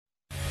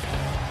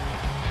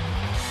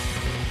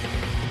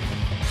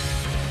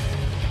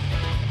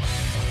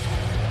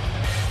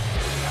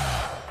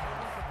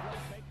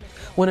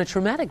When a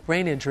traumatic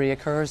brain injury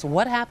occurs,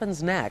 what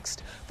happens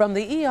next? From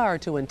the ER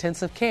to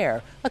intensive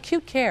care,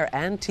 acute care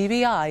and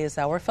TBI is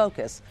our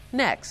focus.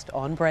 Next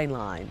on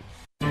Brainline.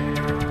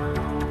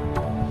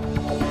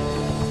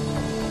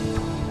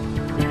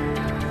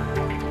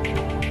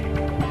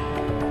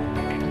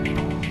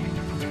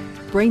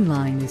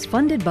 Brainline is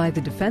funded by the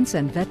Defense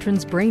and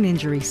Veterans Brain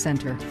Injury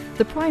Center,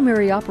 the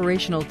primary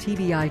operational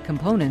TBI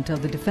component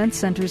of the Defense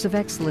Centers of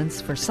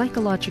Excellence for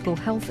Psychological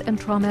Health and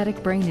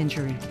Traumatic Brain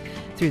Injury,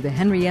 through the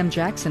Henry M.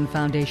 Jackson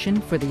Foundation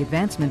for the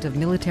Advancement of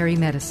Military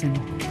Medicine.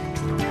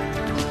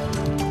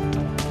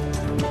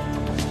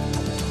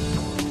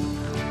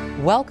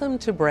 Welcome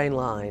to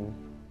Brainline.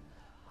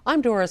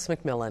 I'm Doris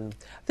McMillan.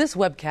 This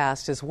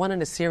webcast is one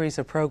in a series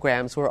of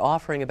programs we're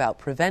offering about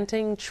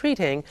preventing,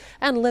 treating,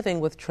 and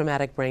living with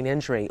traumatic brain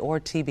injury, or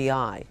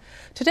TBI.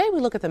 Today we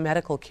look at the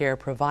medical care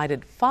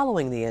provided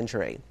following the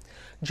injury.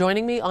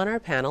 Joining me on our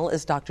panel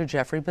is Dr.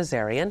 Jeffrey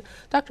Bazarian.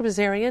 Dr.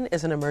 Bazarian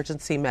is an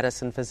emergency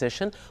medicine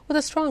physician with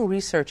a strong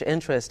research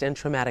interest in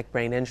traumatic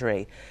brain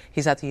injury.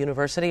 He's at the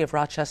University of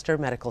Rochester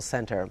Medical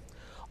Center.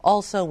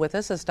 Also with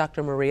us is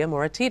Dr. Maria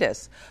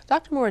Moratidis.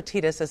 Dr.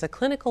 Moratidis is a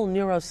clinical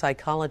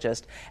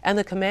neuropsychologist and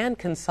the command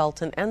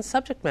consultant and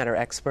subject matter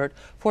expert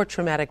for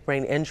traumatic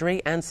brain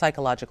injury and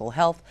psychological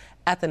health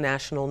at the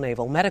National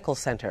Naval Medical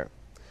Center.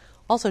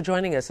 Also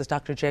joining us is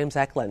Dr. James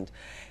Eklund.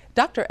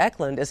 Dr.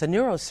 Eklund is a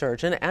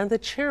neurosurgeon and the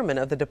chairman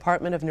of the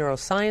Department of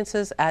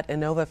Neurosciences at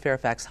Inova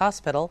Fairfax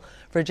Hospital,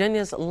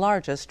 Virginia's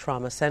largest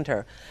trauma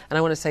center. And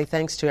I want to say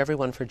thanks to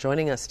everyone for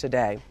joining us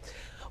today.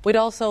 We'd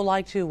also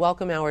like to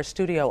welcome our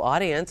studio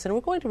audience, and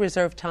we're going to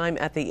reserve time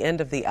at the end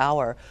of the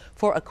hour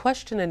for a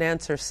question and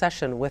answer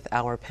session with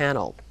our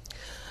panel.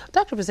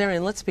 Dr.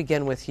 Bazarian, let's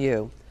begin with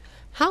you.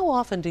 How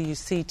often do you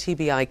see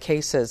TBI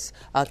cases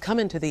come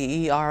into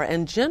the ER,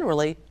 and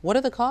generally, what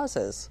are the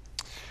causes?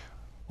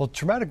 Well,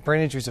 traumatic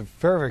brain injury is a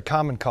very, very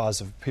common cause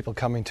of people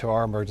coming to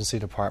our emergency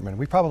department.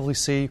 We probably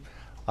see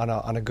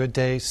on a good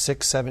day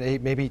 6, 7,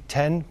 8, maybe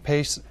 10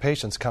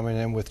 patients coming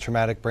in with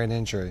traumatic brain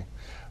injury.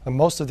 And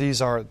most of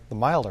these are the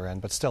milder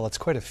end, but still, it's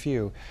quite a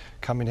few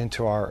coming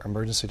into our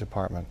emergency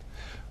department.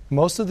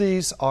 Most of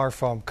these are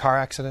from car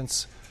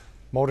accidents,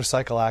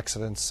 motorcycle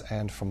accidents,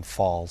 and from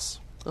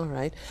falls. All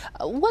right.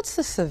 What's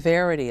the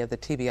severity of the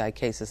TBI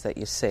cases that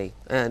you see,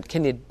 and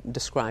can you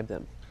describe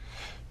them?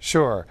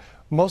 Sure.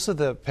 Most of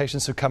the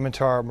patients who come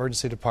into our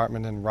emergency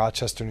department in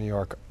Rochester, New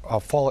York,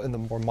 fall in the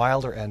more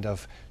milder end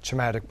of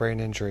traumatic brain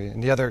injury,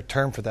 and the other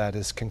term for that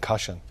is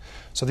concussion.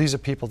 So these are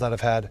people that have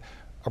had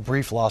a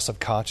brief loss of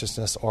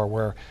consciousness or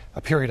were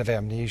a period of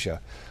amnesia.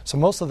 So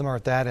most of them are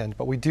at that end,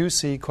 but we do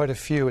see quite a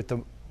few at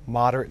the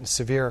moderate and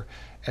severe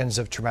ends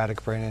of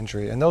traumatic brain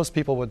injury. And those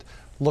people would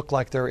look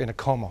like they're in a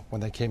coma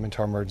when they came into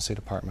our emergency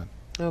department.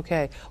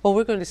 Okay. Well,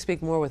 we're going to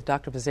speak more with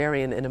Dr.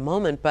 Bazarian in a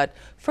moment, but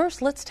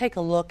first let's take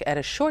a look at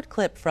a short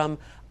clip from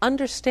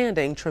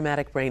Understanding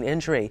Traumatic Brain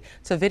Injury.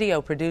 It's a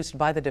video produced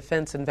by the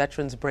Defense and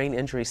Veterans Brain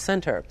Injury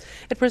Center.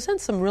 It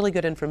presents some really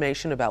good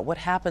information about what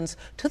happens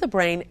to the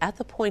brain at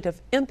the point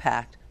of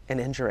impact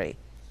and injury.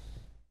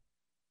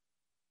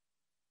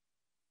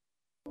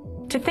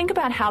 To think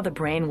about how the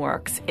brain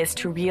works is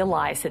to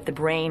realize that the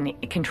brain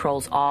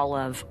controls all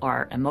of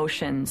our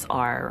emotions,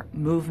 our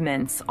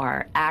movements,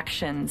 our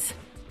actions.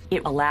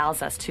 It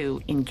allows us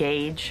to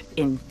engage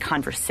in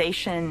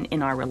conversation,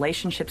 in our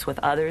relationships with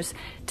others,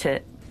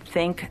 to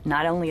think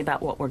not only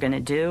about what we're going to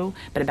do,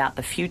 but about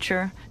the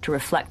future, to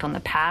reflect on the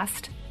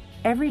past.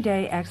 Every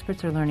day,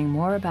 experts are learning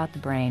more about the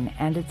brain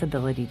and its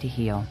ability to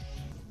heal.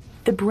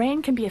 The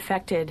brain can be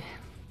affected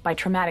by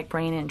traumatic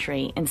brain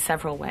injury in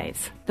several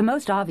ways. The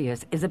most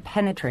obvious is a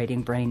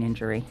penetrating brain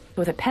injury.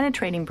 With a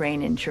penetrating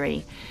brain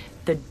injury,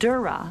 the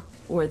dura,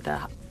 or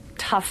the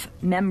tough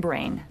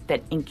membrane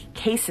that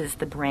encases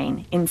the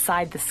brain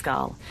inside the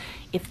skull,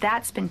 if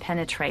that's been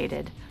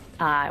penetrated,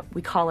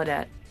 we call it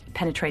a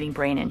penetrating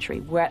brain injury.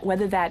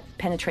 Whether that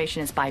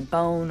penetration is by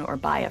bone or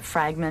by a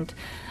fragment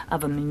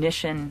of a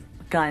munition,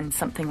 gun,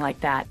 something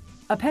like that.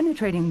 A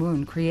penetrating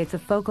wound creates a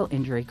focal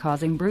injury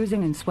causing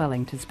bruising and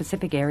swelling to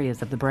specific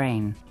areas of the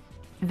brain.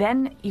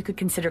 Then you could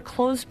consider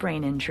closed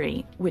brain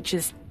injury, which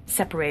is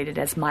separated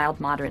as mild,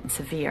 moderate, and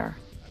severe.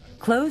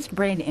 Closed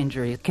brain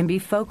injuries can be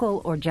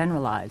focal or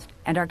generalized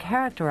and are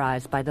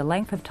characterized by the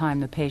length of time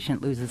the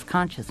patient loses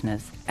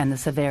consciousness and the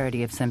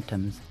severity of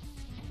symptoms.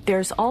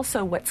 There's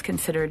also what's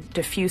considered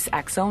diffuse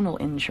axonal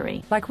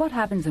injury. Like what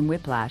happens in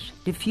whiplash,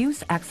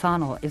 diffuse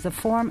axonal is a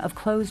form of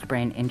closed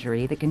brain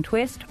injury that can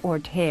twist or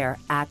tear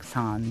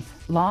axons,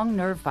 long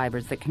nerve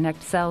fibers that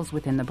connect cells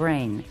within the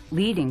brain,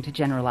 leading to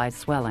generalized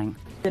swelling.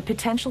 The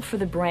potential for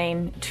the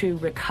brain to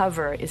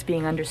recover is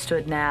being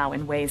understood now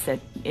in ways that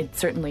it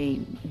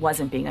certainly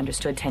wasn't being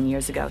understood 10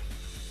 years ago.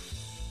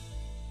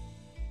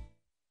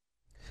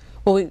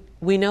 Well,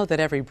 we know that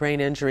every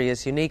brain injury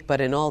is unique, but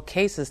in all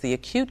cases, the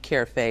acute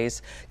care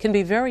phase can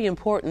be very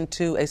important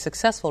to a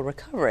successful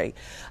recovery.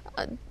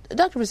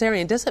 Dr.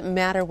 Bazarian, does it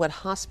matter what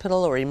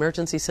hospital or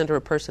emergency center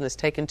a person is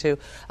taken to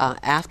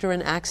after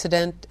an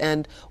accident,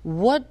 and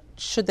what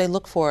should they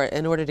look for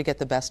in order to get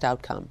the best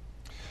outcome?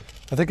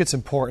 I think it's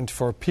important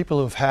for people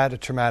who've had a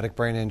traumatic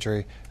brain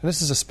injury, and this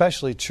is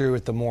especially true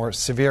at the more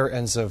severe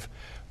ends of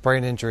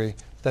brain injury,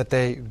 that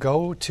they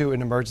go to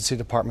an emergency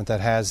department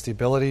that has the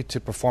ability to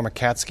perform a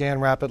CAT scan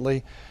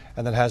rapidly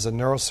and that has a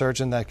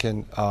neurosurgeon that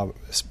can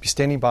be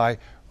standing by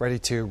ready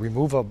to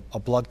remove a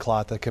blood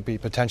clot that could be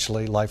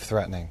potentially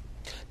life-threatening.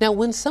 Now,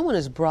 when someone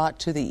is brought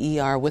to the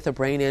ER with a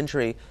brain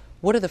injury,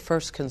 what are the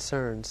first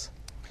concerns?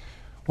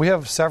 We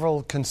have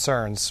several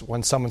concerns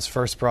when someone's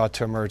first brought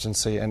to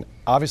emergency, and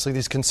obviously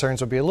these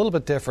concerns will be a little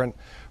bit different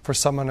for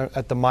someone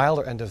at the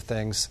milder end of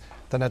things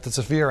than at the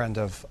severe end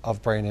of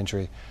brain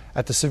injury.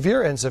 At the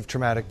severe ends of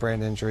traumatic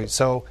brain injury,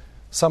 so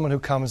someone who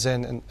comes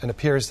in and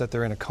appears that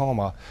they're in a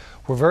coma,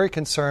 we're very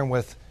concerned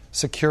with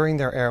securing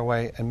their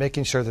airway and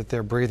making sure that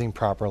they're breathing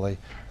properly.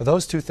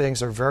 Those two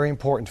things are very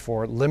important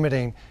for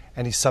limiting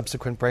any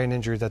subsequent brain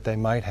injury that they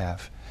might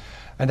have.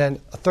 And then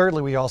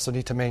thirdly, we also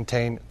need to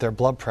maintain their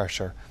blood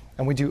pressure.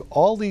 And we do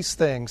all these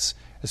things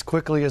as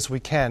quickly as we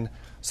can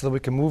so that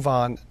we can move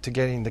on to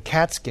getting the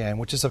CAT scan,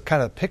 which is a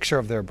kind of picture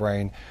of their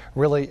brain,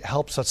 really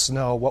helps us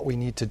know what we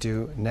need to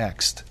do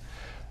next.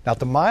 Now, at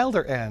the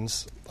milder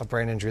ends of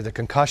brain injury, the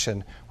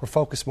concussion, we're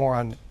focused more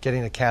on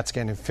getting a CAT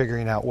scan and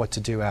figuring out what to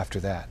do after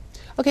that.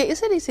 Okay,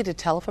 is it easy to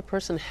tell if a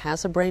person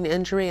has a brain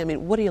injury? I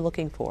mean, what are you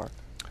looking for?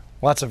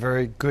 Well, that's a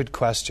very good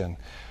question.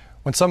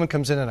 When someone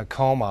comes in a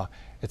coma,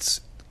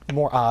 it's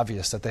more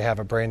obvious that they have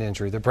a brain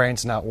injury. Their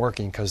brain's not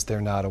working because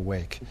they're not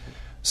awake.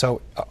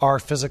 So our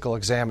physical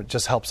exam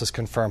just helps us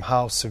confirm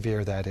how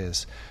severe that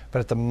is. But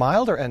at the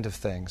milder end of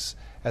things,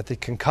 at the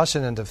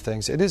concussion end of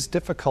things, it is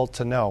difficult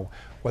to know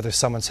whether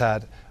someone's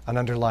had an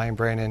underlying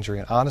brain injury.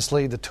 And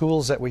honestly, the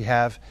tools that we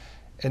have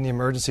in the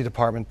emergency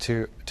department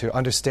to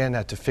understand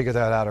that, to figure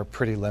that out, are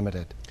pretty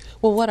limited.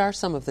 Well, what are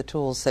some of the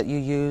tools that you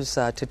use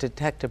to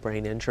detect a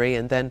brain injury,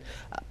 and then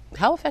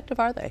how effective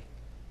are they?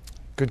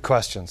 Good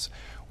questions.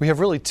 We have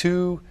really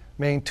two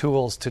main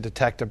tools to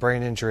detect a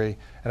brain injury,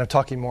 and I'm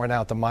talking more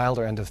now at the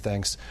milder end of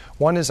things.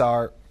 One is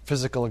our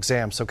physical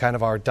exam, so kind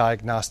of our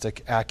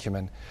diagnostic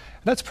acumen.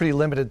 And that's pretty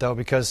limited, though,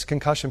 because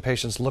concussion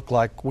patients look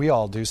like we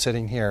all do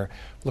sitting here,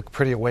 look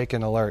pretty awake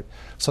and alert.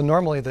 So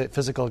normally the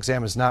physical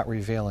exam is not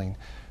revealing.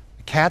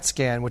 A CAT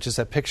scan, which is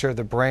that picture of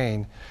the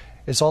brain,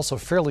 is also a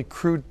fairly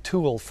crude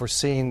tool for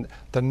seeing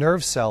the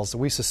nerve cells that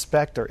we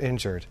suspect are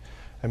injured.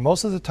 And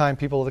most of the time,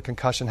 people with a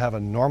concussion have a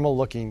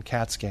normal-looking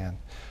CAT scan.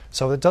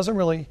 So it doesn't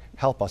really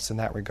help us in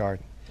that regard.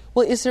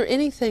 Well, is there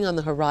anything on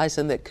the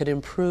horizon that could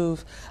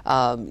improve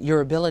your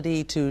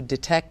ability to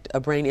detect a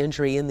brain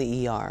injury in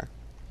the ER?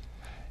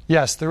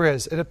 Yes, there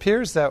is. It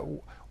appears that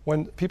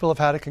when people have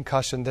had a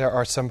concussion, there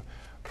are some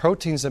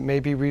proteins that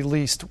may be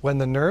released when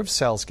the nerve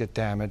cells get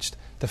damaged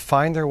to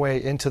find their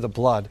way into the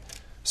blood.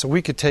 So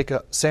we could take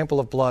a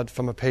sample of blood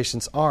from a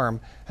patient's arm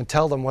and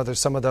tell them whether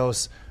some of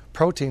those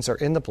proteins are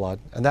in the blood,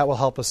 and that will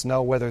help us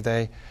know whether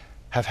they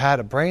have had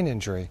a brain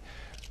injury.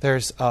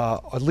 There's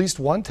at least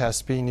one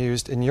test being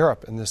used in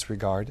Europe in this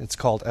regard. It's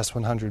called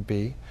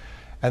S100B,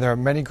 and there are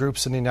many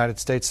groups in the United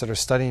States that are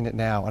studying it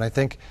now. And I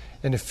think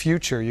in the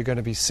future you're going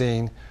to be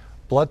seeing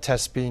blood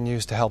tests being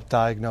used to help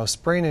diagnose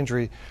brain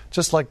injury,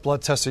 just like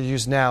blood tests are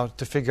used now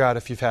to figure out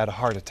if you've had a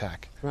heart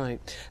attack. Right.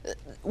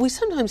 We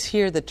sometimes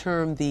hear the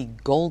term the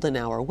golden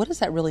hour. What does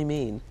that really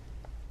mean?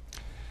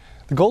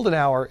 The golden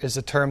hour is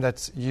a term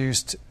that's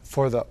used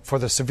for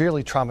the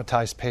severely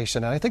traumatized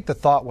patient. And I think the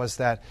thought was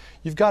that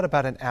you've got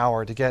about an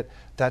hour to get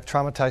that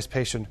traumatized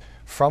patient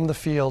from the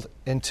field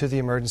into the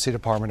emergency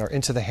department or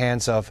into the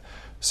hands of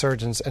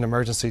surgeons and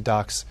emergency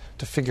docs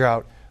to figure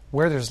out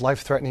where there's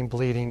life-threatening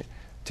bleeding,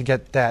 to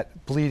get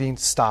that bleeding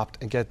stopped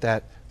and get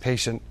that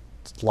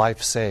patient's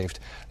life saved.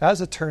 Now,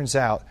 as it turns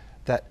out,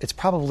 that it's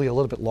probably a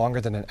little bit longer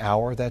than an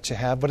hour that you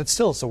have, but it's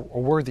still a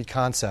worthy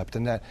concept,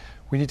 and that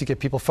we need to get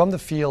people from the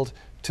field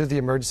to the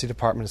emergency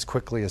department as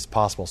quickly as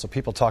possible. So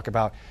people talk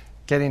about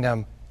getting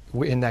them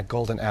in that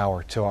golden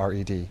hour to our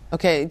ED.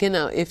 Okay, again,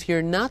 now, if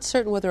you're not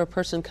certain whether a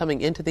person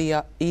coming into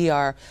the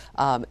ER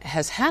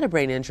has had a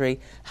brain injury,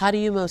 how do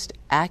you most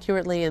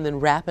accurately and then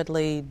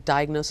rapidly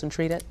diagnose and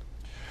treat it?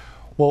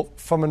 Well,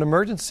 from an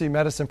emergency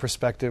medicine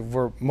perspective,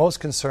 we're most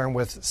concerned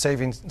with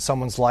saving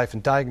someone's life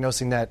and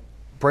diagnosing that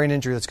brain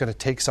injury that's going to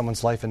take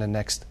someone's life in the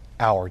next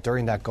hour,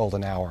 during that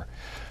golden hour.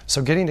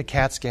 So getting the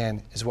CAT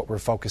scan is what we're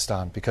focused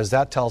on, because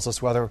that tells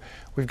us whether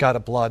we've got a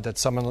blood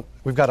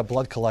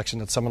collection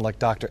that someone like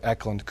Dr.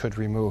 Eklund could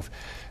remove.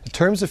 In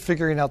terms of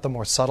figuring out the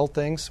more subtle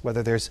things,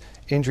 whether there's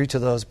injury to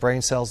those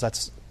brain cells,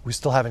 we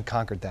still haven't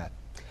conquered that.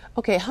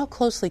 Okay, how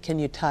closely can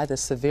you tie the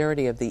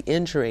severity of the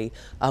injury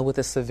with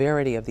the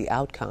severity of the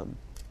outcome?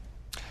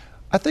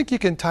 I think you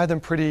can tie them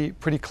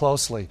pretty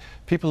closely.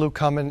 People who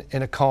come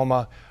in a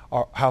coma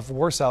have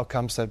worse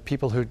outcomes than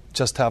people who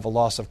just have a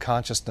loss of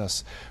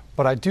consciousness.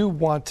 But I do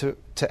want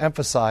to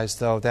emphasize,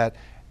 though, that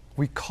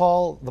we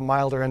call the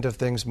milder end of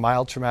things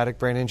mild traumatic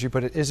brain injury,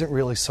 but it isn't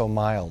really so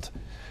mild.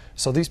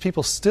 So these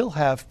people still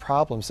have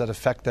problems that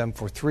affect them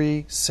for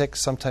 3, 6,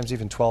 sometimes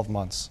even 12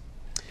 months.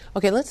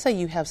 Okay, let's say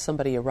you have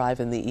somebody arrive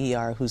in the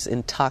ER who's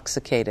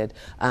intoxicated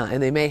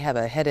and they may have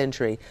a head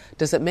injury.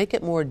 Does it make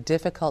it more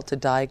difficult to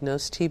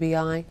diagnose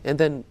TBI? And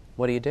then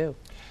what do you do?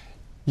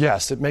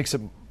 Yes, it makes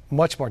it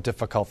much more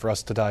difficult for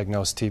us to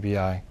diagnose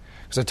TBI.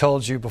 As I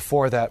told you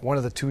before that one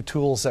of the two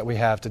tools that we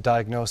have to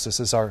diagnose this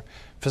is our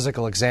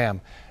physical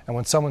exam. And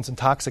when someone's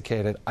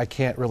intoxicated, I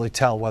can't really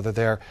tell whether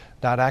they're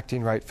not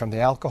acting right from the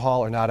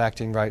alcohol or not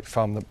acting right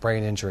from the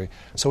brain injury.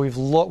 So we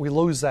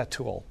lose that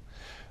tool.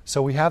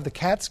 So we have the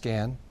CAT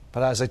scan,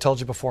 but as I told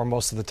you before,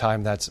 most of the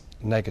time that's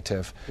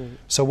negative.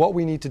 So what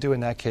we need to do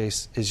in that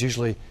case is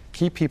usually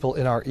keep people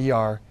in our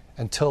ER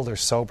until they're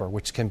sober,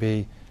 which can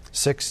be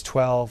 6,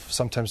 12,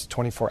 sometimes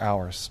 24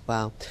 hours.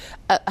 Wow.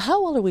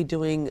 How well are we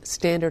doing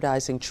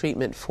standardizing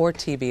treatment for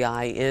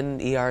TBI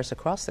in ERs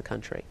across the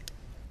country?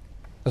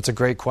 That's a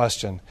great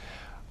question.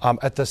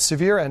 At the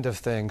severe end of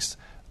things,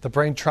 the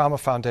Brain Trauma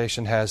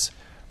Foundation has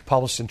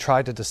published and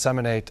tried to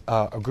disseminate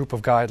a group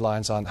of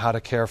guidelines on how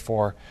to care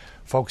for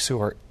folks who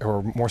are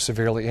more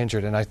severely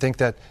injured. And I think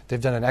that they've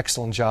done an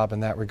excellent job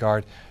in that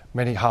regard.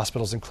 Many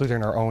hospitals,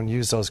 including our own,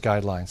 use those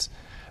guidelines.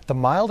 The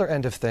milder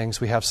end of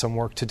things, we have some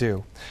work to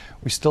do.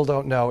 We still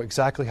don't know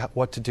exactly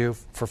what to do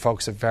for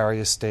folks at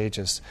various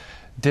stages.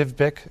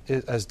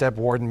 DivBIC, as Deb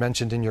Warden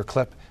mentioned in your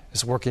clip,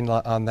 is working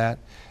on that.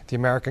 The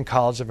American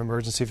College of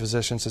Emergency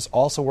Physicians is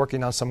also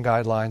working on some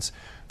guidelines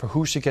for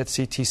who should get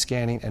CT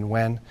scanning and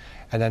when,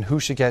 and then who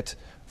should get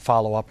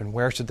follow-up and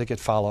where should they get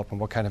follow-up and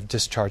what kind of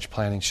discharge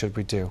planning should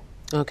we do.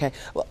 Okay.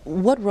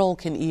 What role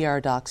can ER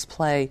docs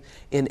play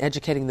in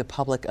educating the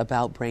public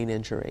about brain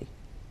injury?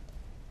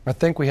 I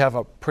think we have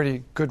a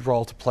pretty good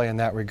role to play in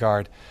that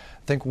regard.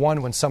 I think,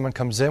 one, when someone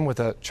comes in with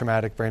a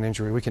traumatic brain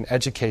injury, we can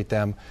educate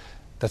them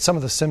that some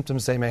of the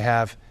symptoms they may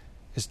have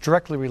is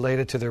directly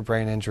related to their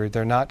brain injury.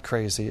 They're not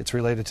crazy. It's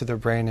related to their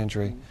brain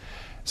injury.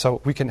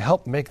 So we can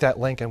help make that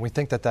link, and we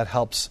think that that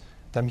helps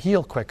them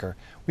heal quicker.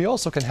 We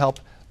also can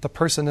help the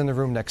person in the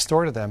room next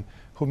door to them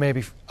who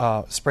maybe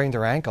sprained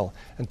their ankle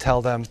and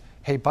tell them,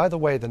 hey, by the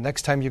way, the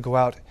next time you go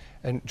out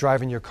and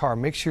drive in your car,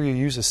 make sure you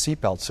use a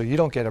seatbelt so you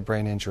don't get a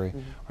brain injury.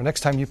 Or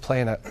next time you play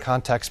in a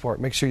contact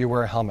sport, make sure you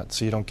wear a helmet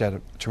so you don't get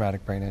a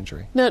traumatic brain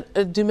injury. Now,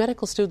 do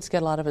medical students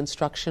get a lot of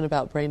instruction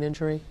about brain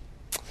injury?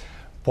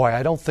 Boy,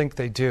 I don't think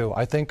they do.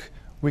 I think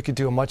we could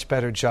do a much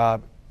better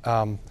job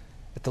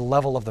at the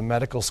level of the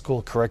medical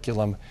school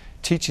curriculum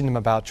teaching them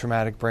about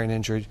traumatic brain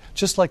injury,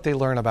 just like they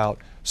learn about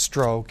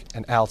stroke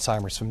and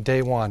Alzheimer's from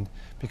day one,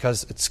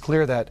 because it's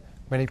clear that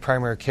many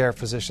primary care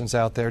physicians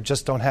out there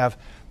just don't have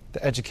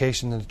the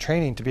education and the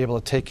training to be able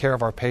to take care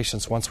of our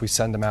patients once we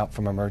send them out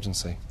from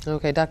emergency.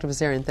 Okay, Dr.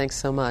 Vazarian, thanks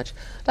so much.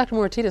 Dr.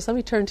 Moratitas, let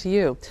me turn to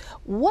you.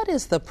 What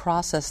is the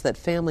process that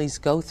families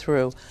go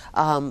through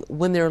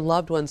when their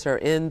loved ones are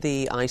in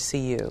the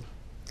ICU?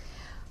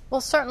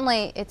 Well,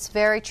 certainly it's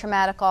very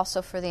traumatic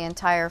also for the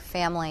entire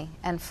family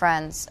and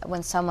friends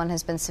when someone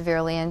has been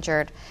severely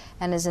injured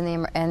and is in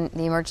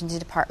the emergency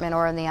department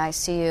or in the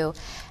ICU.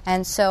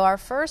 And so our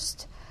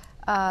first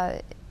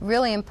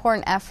really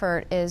important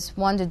effort is,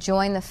 one, to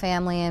join the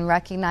family in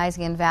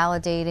recognizing and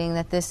validating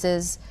that this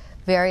is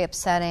very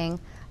upsetting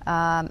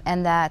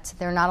and that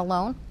they're not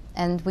alone.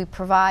 And we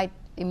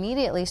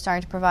immediately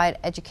starting to provide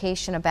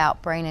education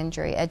about brain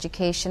injury,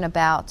 education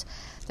about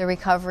the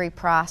recovery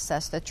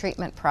process, the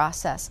treatment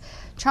process,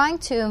 trying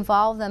to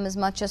involve them as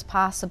much as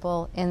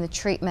possible in the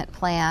treatment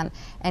plan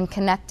and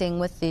connecting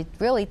with the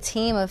really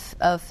team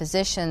of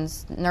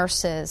physicians,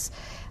 nurses,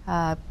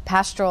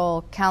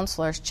 pastoral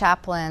counselors,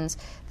 chaplains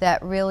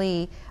that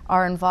really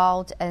are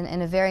involved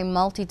in a very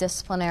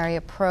multidisciplinary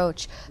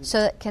approach so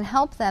that can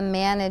help them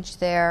manage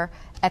their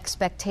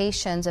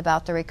expectations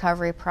about the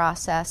recovery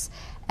process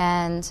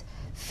and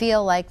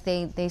feel like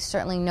they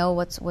certainly know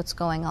what's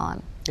going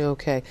on.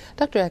 Okay.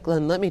 Dr.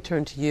 Eklund, let me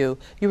turn to you.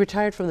 You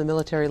retired from the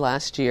military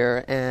last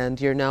year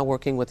and you're now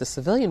working with the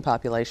civilian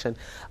population.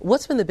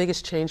 What's been the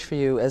biggest change for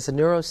you as a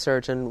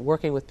neurosurgeon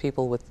working with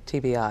people with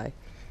TBI?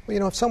 Well, you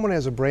know, if someone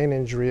has a brain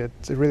injury, it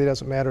really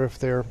doesn't matter if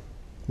they're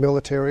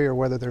military or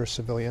whether they're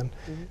civilian.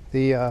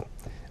 The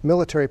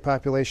military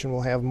population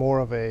will have more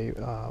of a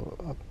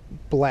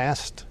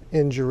blast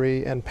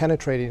injury and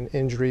penetrating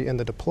injury in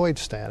the deployed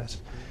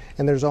status.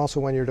 And there's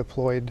also, when you're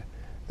deployed,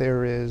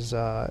 there is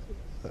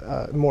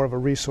more of a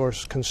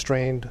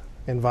resource-constrained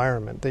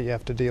environment that you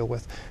have to deal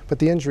with. But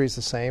the injury is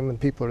the same and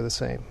people are the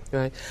same.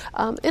 Right.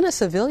 In a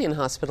civilian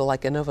hospital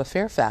like Inova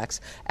Fairfax,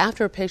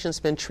 after a patient's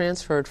been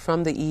transferred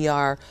from the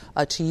ER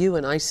to you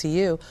in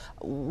ICU,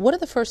 what are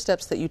the first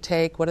steps that you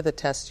take? What are the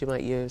tests you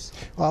might use?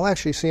 Well, I'll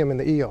actually see them in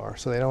the ER,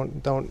 so they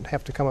don't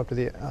have to come up to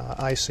the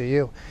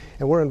ICU.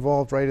 And we're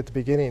involved right at the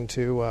beginning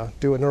to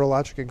do a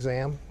neurologic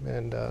exam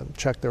and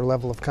check their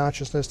level of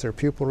consciousness, their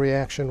pupil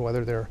reaction,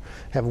 whether they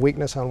have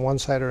weakness on one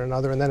side or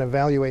another, and then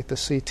evaluate the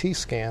CT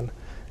scan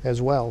as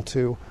well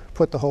to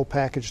put the whole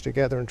package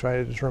together and try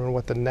to determine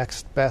what the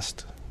next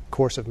best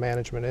course of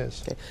management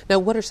is. Okay. Now,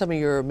 what are some of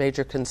your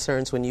major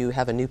concerns when you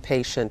have a new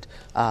patient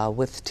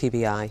with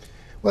TBI?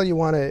 Well, you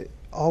want to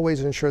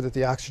always ensure that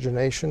the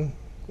oxygenation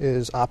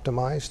is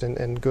optimized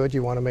and good.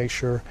 You want to make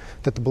sure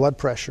that the blood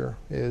pressure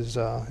is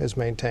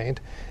maintained,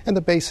 and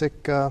the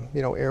basic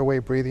airway,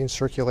 breathing,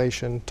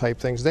 circulation type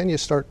things. Then you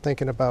start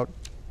thinking about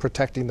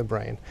protecting the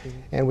brain,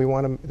 and we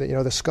want to,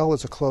 the skull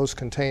is a closed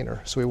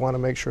container, so we want to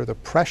make sure the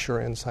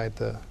pressure inside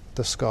the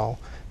skull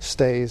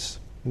stays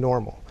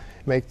normal.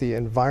 Make the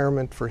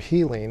environment for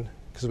healing,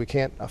 because we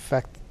can't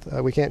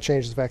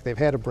change the fact they've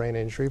had a brain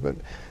injury, but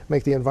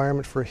make the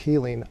environment for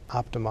healing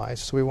optimized.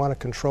 So we want to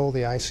control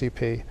the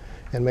ICP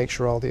and make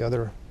sure all the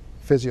other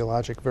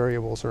physiologic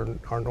variables are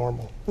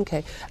normal.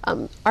 Okay.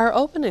 Are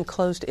open and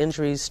closed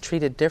injuries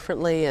treated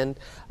differently, and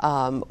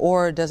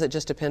or does it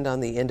just depend on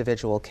the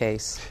individual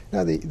case?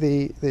 Now,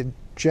 the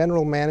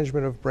general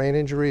management of brain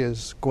injury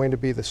is going to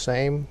be the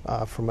same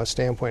from a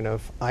standpoint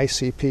of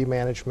ICP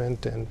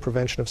management and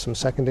prevention of some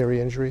secondary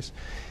injuries.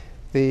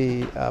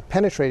 The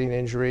penetrating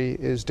injury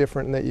is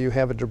different in that you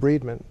have a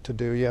debridement to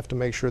do. You have to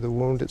make sure the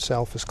wound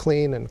itself is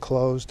clean and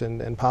closed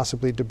and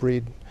possibly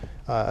debride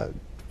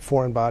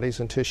foreign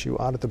bodies and tissue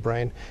out of the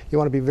brain. You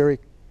want to be very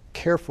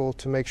careful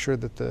to make sure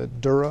that the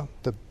dura,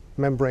 the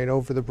membrane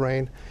over the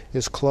brain,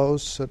 is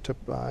closed so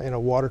in a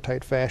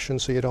watertight fashion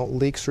so you don't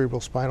leak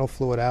cerebrospinal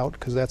fluid out,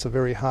 because that's a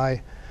very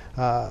high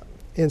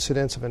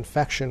incidence of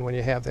infection when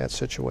you have that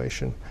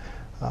situation.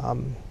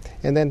 And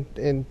then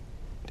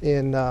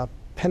in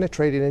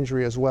penetrating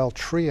injury as well,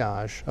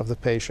 triage of the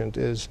patient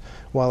is,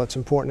 while it's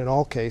important in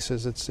all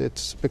cases,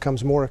 it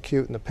becomes more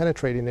acute in the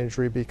penetrating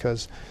injury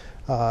because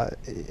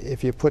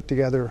if you put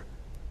together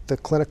the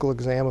clinical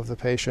exam of the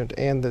patient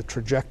and the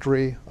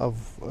trajectory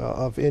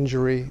of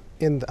injury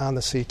on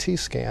the CT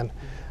scan,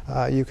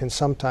 you can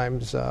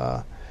sometimes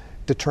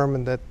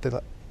determine that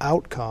the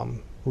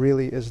outcome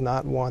really is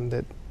not one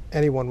that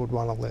anyone would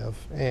want to live,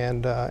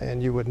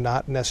 and you would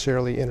not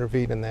necessarily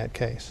intervene in that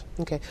case.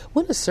 Okay.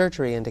 When is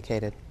surgery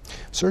indicated?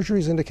 Surgery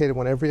is indicated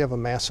whenever you have a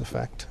mass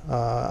effect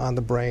on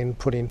the brain,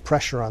 putting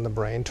pressure on the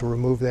brain to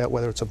remove that,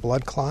 whether it's a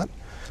blood clot,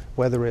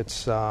 whether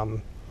it's a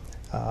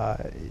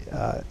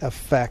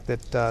fact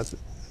that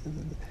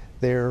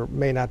there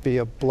may not be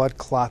a blood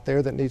clot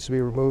there that needs to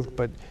be removed,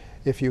 but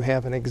if you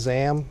have an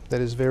exam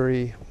that is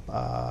very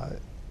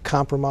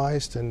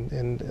compromised,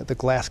 and the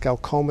Glasgow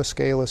Coma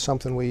scale is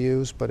something we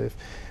use, but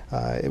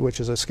which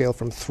is a scale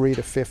from 3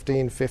 to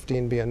 15,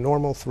 15 being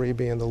normal, 3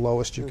 being the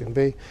lowest you can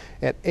be.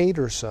 At 8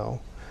 or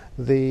so,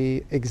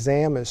 the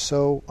exam is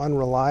so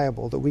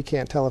unreliable that we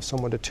can't tell if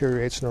someone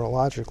deteriorates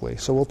neurologically.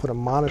 So we'll put a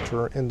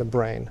monitor in the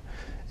brain,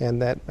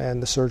 and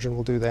the surgeon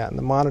will do that. And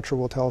the monitor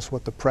will tell us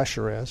what the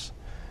pressure is.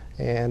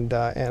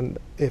 And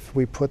if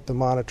we put the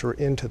monitor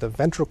into the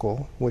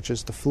ventricle, which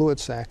is the fluid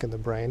sac in the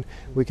brain,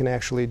 we can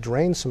actually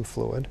drain some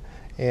fluid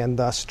and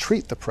thus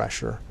treat the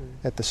pressure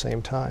at the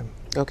same time.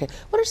 Okay.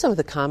 What are some of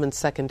the common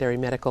secondary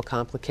medical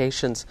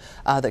complications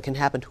that can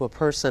happen to a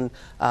person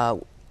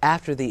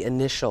after the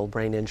initial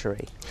brain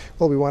injury?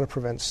 Well, we want to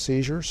prevent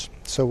seizures,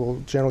 so we'll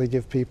generally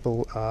give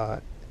people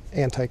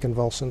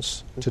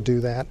anticonvulsants to do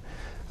that.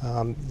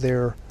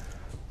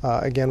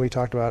 Again, we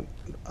talked about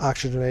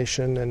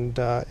oxygenation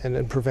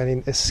and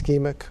preventing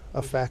ischemic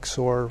effects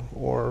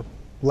or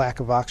lack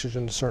of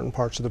oxygen to certain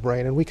parts of the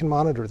brain, and we can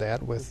monitor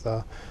that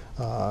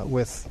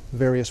with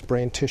various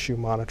brain tissue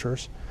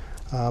monitors.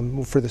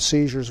 For the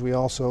seizures, we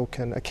also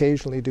can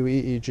occasionally do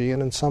EEG,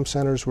 and in some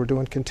centers we're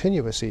doing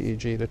continuous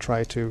EEG to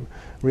try to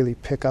really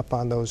pick up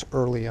on those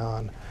early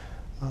on.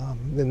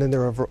 And then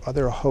there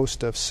are a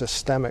host of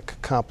systemic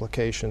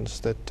complications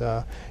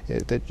that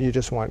you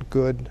just want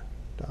good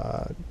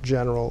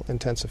general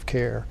intensive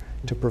care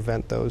to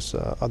prevent those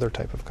other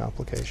type of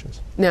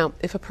complications. Now,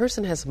 if a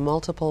person has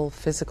multiple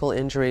physical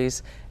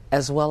injuries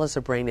as well as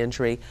a brain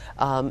injury,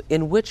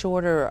 in which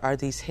order are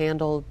these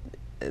handled?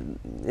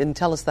 And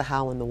tell us the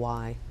how and the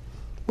why.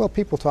 Well,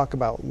 people talk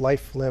about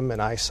life, limb,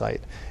 and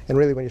eyesight. And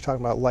really, when you're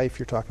talking about life,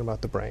 you're talking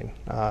about the brain.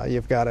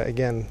 You've got to,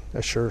 again,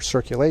 assure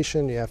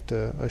circulation. You have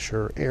to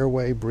assure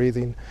airway,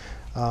 breathing.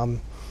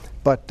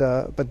 But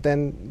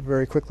then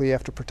very quickly you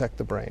have to protect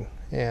the brain.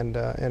 And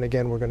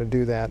again, we're going to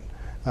do that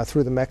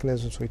through the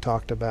mechanisms we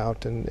talked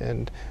about.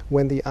 And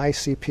when the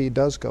ICP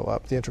does go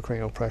up, the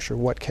intracranial pressure,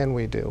 what can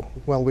we do?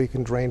 Well, we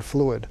can drain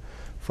fluid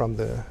from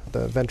the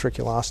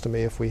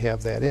ventriculostomy if we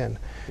have that in.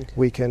 Okay.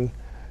 We can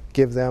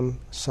give them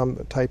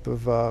some type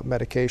of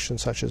medication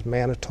such as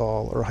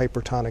mannitol or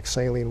hypertonic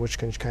saline, which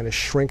can kind of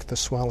shrink the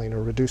swelling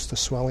or reduce the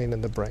swelling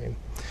in the brain.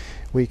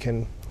 We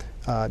can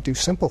do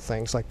simple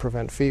things like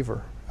prevent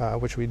fever,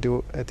 which we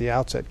do at the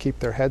outset, keep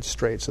their head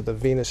straight so the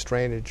venous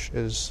drainage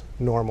is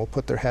normal,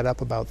 put their head up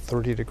about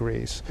 30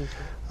 degrees.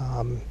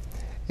 Okay.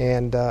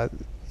 And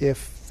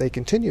if they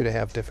continue to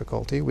have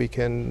difficulty, we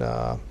can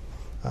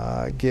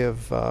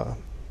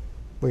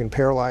we can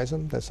paralyze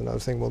them. That's another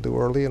thing we'll do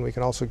early, and we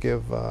can also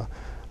give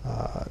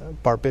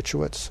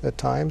barbiturates at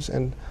times.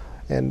 And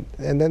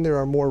then there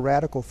are more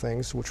radical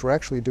things, which we're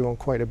actually doing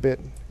quite a bit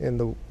in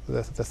the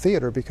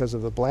theater because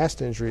of the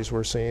blast injuries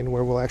we're seeing,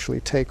 where we'll actually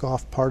take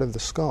off part of the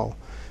skull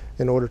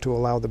in order to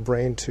allow the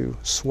brain to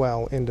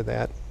swell into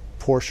that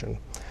portion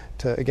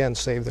to, again,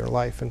 save their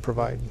life and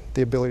provide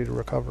the ability to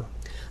recover.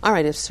 All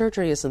right, if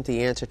surgery isn't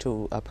the answer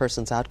to a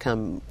person's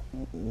outcome,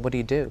 what do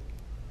you do?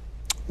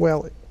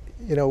 Well,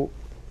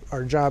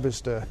 our job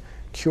is to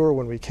cure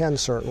when we can,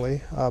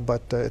 certainly,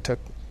 but to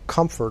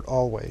comfort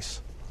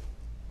always.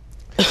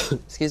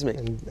 Excuse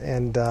me.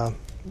 And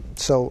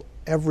so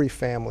every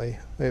family,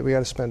 we got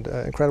to spend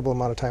an incredible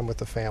amount of time with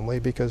the family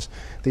because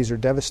these are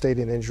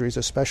devastating injuries,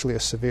 especially a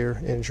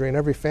severe injury, and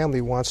every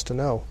family wants to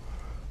know,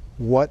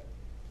 what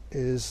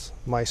is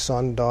my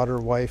son, daughter,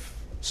 wife,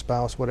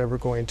 spouse, whatever,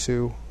 going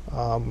to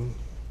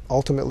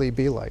ultimately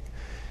be like?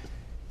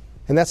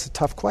 And that's a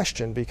tough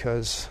question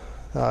because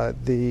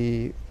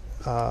none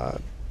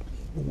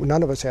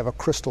of us have a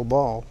crystal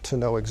ball to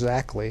know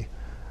exactly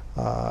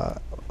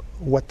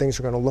what things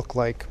are going to look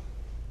like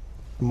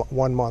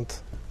 1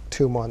 month,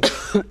 2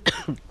 months,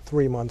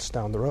 3 months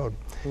down the road.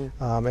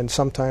 And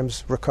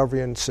sometimes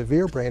recovery in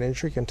severe brain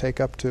injury can take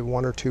up to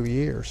 1 or 2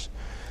 years.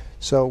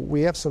 So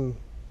we have some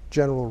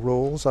general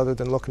rules, other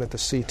than looking at the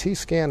CT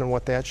scan and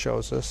what that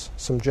shows us.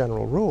 Some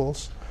general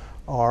rules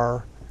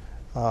are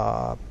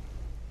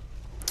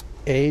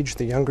age,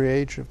 the younger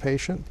age of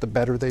patient, the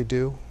better they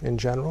do in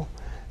general.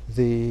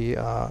 The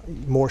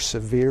more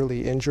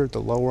severely injured, the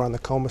lower on the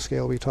coma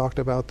scale we talked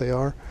about they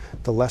are,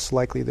 the less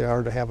likely they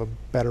are to have a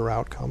better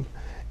outcome,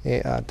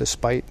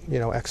 despite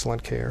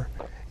excellent care.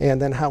 And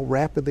then how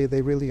rapidly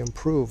they really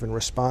improve and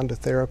respond to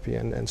therapy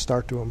and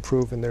start to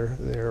improve in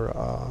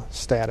their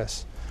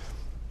status.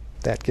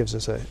 That gives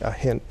us a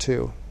hint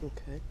too.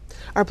 Okay.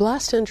 Are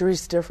blast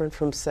injuries different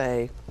from,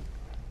 say,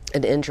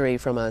 an injury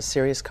from a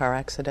serious car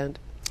accident?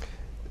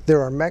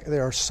 There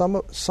are some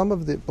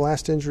of the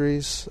blast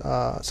injuries,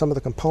 some of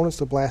the components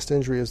of blast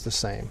injury is the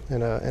same.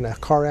 In a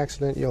car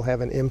accident, you'll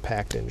have an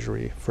impact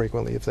injury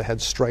frequently if the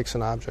head strikes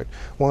an object.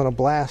 Well, in a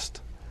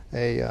blast,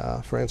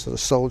 for instance, a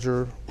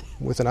soldier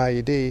with an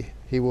IED,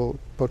 he will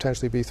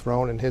potentially be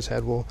thrown and his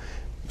head will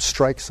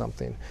strike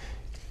something.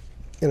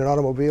 In an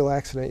automobile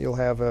accident, you'll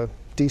have a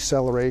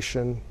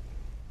deceleration,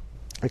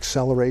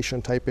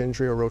 acceleration type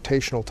injury or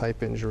rotational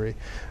type injury.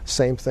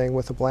 Same thing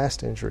with a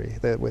blast injury,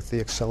 with the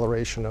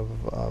acceleration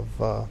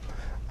of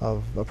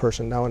a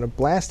person. Now, in a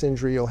blast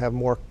injury, you'll have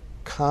more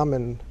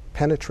common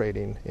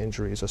penetrating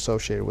injuries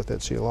associated with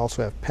it, so you'll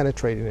also have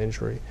penetrating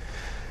injury.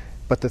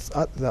 But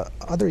the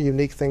other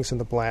unique things in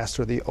the blast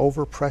are the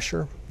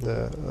overpressure,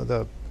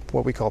 the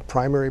what we call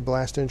primary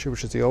blast injury,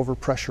 which is the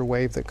overpressure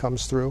wave that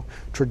comes through.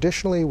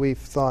 Traditionally, we've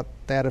thought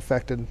that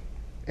affected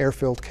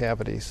air-filled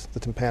cavities, the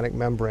tympanic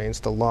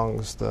membranes, the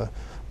lungs, the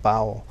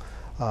bowel.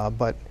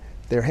 But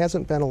there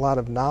hasn't been a lot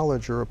of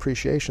knowledge or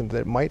appreciation that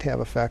it might have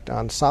effect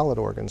on solid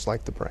organs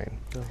like the brain.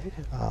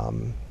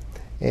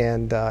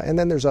 And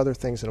then there's other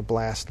things in a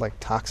blast like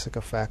toxic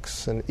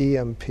effects and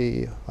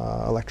EMP,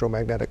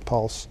 electromagnetic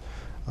pulse,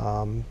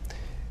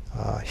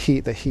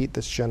 the heat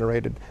that's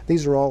generated.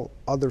 These are all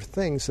other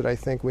things that I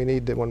think we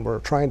need to, when we're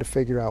trying to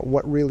figure out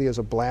what really is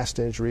a blast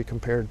injury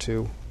compared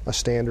to a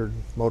standard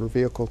motor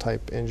vehicle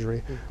type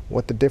injury,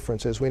 what the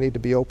difference is. We need to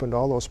be open to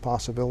all those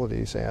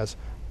possibilities as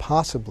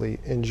possibly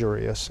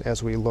injurious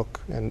as we look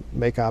and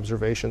make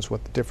observations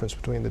what the difference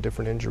between the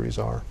different injuries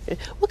are.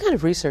 What kind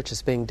of research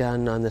is being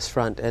done on this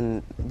front,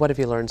 and what have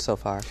you learned so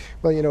far?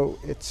 Well,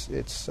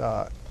 it's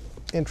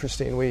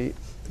interesting.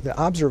 The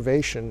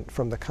observation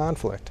from the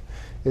conflict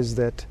is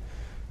that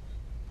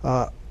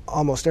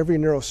almost every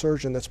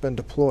neurosurgeon that's been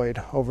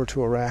deployed over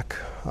to Iraq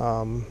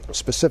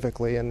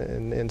specifically, and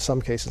in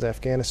some cases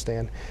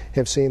Afghanistan,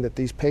 have seen that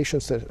these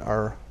patients that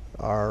are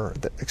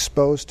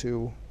exposed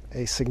to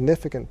a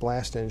significant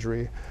blast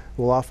injury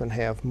will often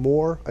have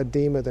more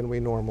edema than we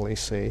normally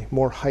see,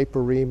 more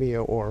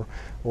hyperemia or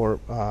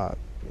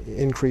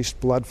increased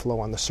blood flow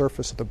on the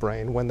surface of the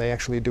brain when they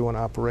actually do an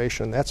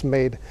operation. That's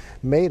made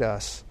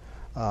us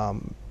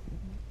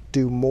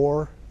do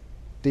more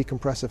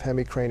decompressive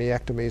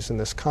hemicraniectomies in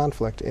this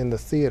conflict in the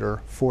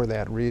theater for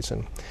that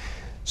reason.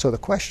 So the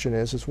question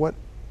is what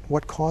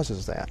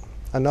causes that?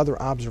 Another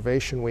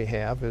observation we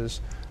have is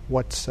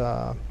what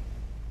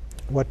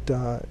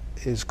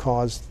is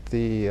caused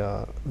the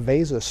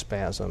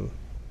vasospasm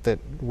that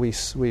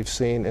we've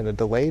seen in a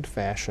delayed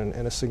fashion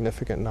in a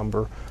significant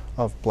number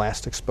of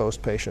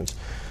blast-exposed patients.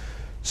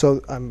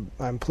 So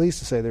I'm pleased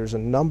to say there's a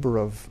number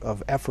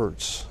of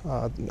efforts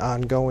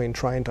ongoing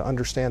trying to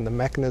understand the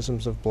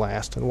mechanisms of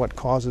blast and what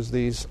causes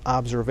these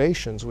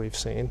observations we've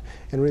seen,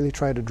 and really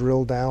try to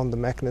drill down the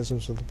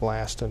mechanisms of the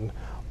blast and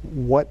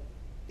what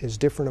is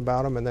different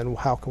about them, and then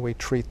how can we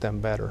treat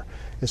them better.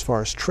 As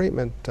far as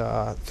treatment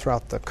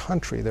throughout the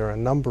country, there are a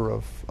number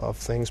of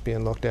things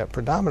being looked at,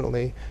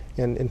 predominantly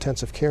in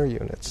intensive care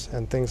units,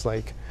 and things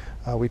like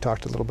we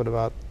talked a little bit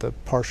about the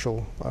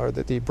partial or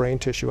the brain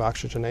tissue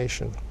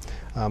oxygenation.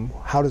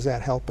 How does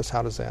that help us?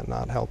 How does that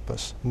not help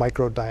us?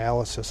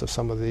 Microdialysis of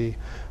some of the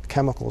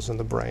chemicals in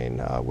the brain,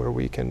 where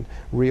we can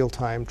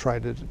real-time try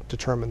to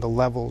determine the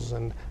levels,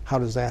 and how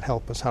does that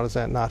help us? How does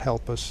that not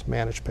help us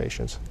manage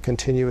patients?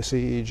 Continuous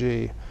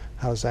EEG,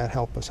 how does that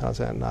help us? How does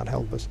that not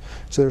help us?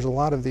 So there's a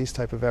lot of these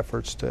type of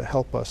efforts to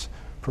help us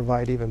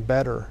provide even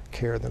better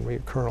care than we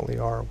currently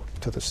are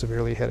to the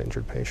severely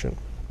head-injured patient.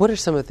 What are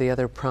some of the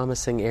other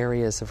promising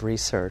areas of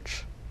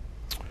research?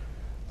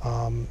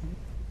 Well,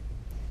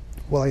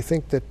 I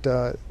think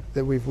that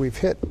we've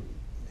hit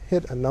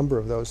a number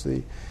of those.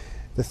 The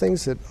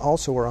things that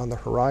also are on the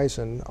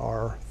horizon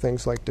are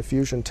things like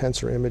diffusion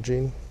tensor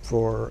imaging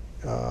for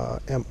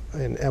in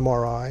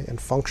MRI and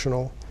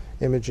functional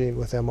imaging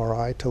with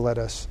MRI to let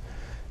us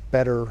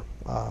better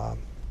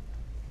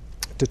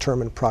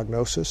determine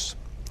prognosis.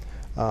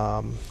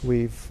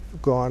 We've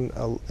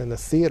gone in the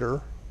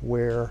theater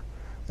where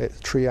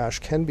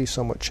triage can be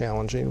somewhat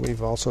challenging.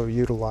 We've also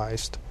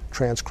utilized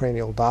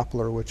transcranial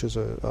Doppler, which is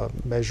a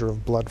measure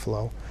of blood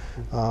flow,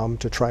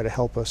 to try to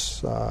help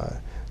us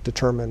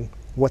determine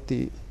what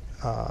the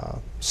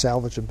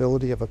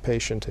salvageability of a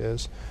patient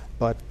is,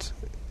 but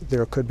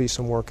there could be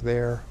some work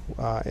there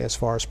as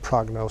far as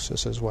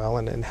prognosis as well,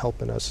 and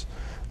helping us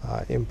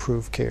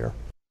improve care.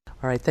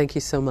 All right, thank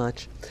you so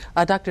much.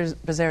 Dr.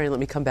 Bazarian, let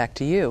me come back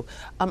to you.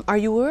 Are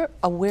you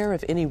aware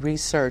of any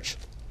research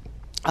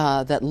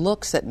that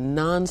looks at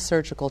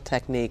non-surgical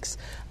techniques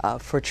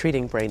for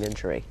treating brain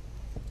injury?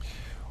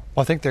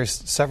 Well, I think there's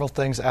several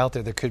things out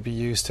there that could be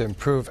used to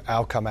improve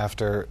outcome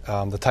after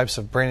the types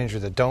of brain injury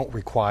that don't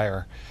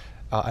require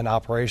an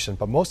operation.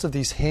 But most of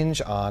these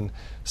hinge on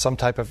some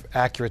type of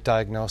accurate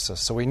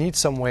diagnosis. So we need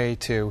some way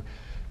to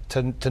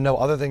know,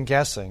 other than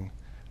guessing,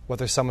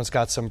 whether someone's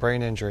got some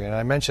brain injury. And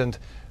I mentioned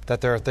that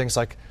there are things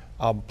like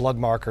blood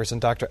markers, and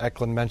Dr.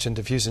 Eklund mentioned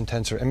diffusion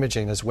tensor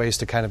imaging as ways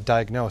to kind of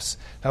diagnose.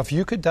 Now, if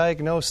you could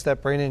diagnose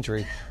that brain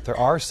injury, there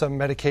are some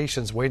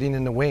medications waiting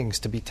in the wings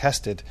to be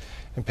tested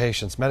in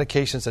patients,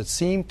 medications that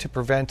seem to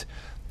prevent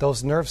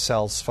those nerve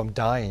cells from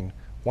dying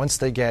once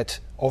they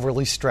get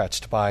overly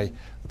stretched by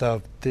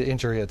the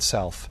injury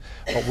itself.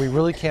 But we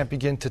really can't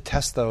begin to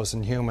test those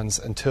in humans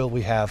until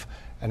we have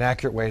an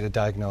accurate way to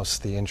diagnose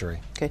the injury.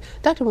 Okay.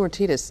 Dr.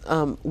 Mortitas,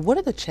 what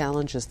are the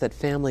challenges that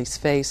families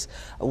face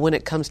when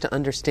it comes to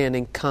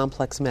understanding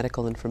complex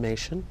medical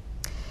information?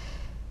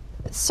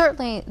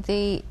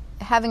 Certainly,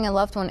 having a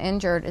loved one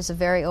injured is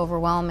very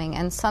overwhelming,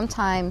 and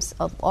sometimes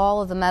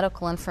all of the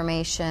medical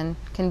information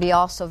can be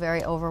also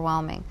very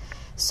overwhelming.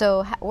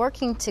 So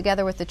working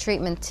together with the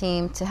treatment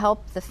team to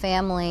help the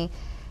family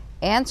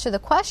answer the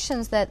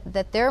questions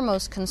that they're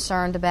most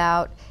concerned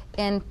about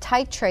and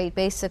titrate,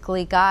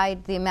 basically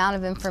guide the amount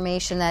of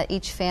information that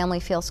each family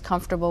feels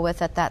comfortable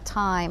with at that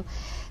time.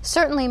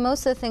 Certainly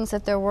most of the things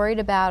that they're worried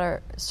about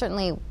are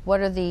certainly what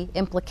are the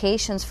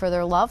implications for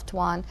their loved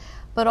one,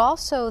 but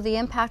also the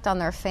impact on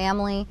their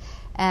family.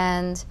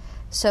 And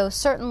so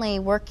certainly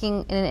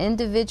working in an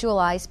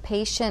individualized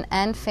patient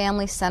and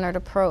family-centered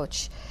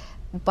approach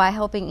by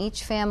helping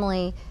each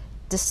family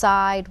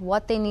decide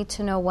what they need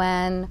to know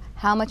when,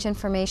 how much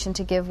information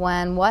to give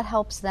when, what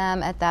helps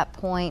them at that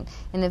point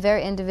in a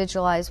very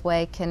individualized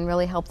way can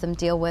really help them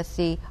deal with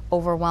the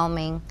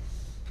overwhelming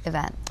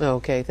event.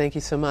 Okay, thank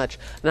you so much.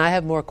 Now I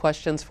have more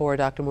questions for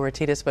Dr.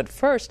 Mortitas, but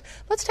first,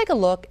 let's take a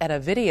look at a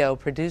video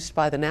produced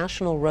by the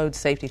National Road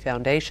Safety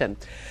Foundation.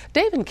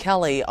 Dave and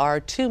Kelly are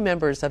two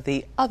members of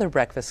the Other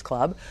Breakfast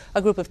Club,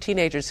 a group of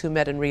teenagers who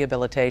met in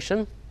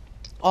rehabilitation.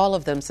 All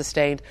of them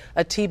sustained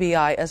a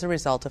TBI as a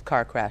result of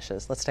car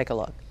crashes. Let's take a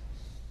look.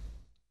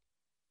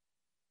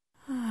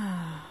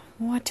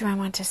 What do I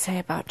want to say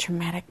about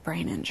traumatic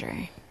brain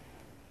injury?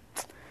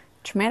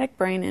 Traumatic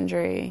brain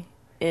injury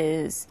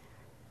is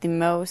the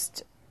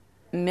most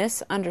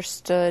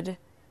misunderstood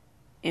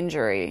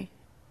injury,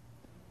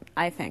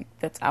 I think,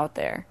 that's out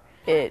there.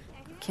 It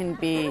can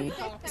be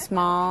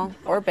small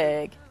or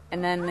big,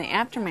 and then the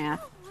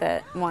aftermath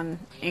that one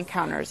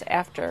encounters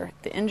after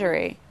the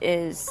injury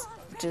is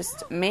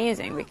just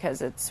amazing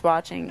because it's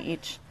watching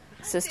each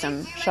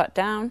system shut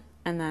down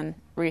and then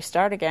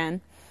restart again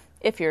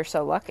if you're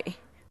so lucky.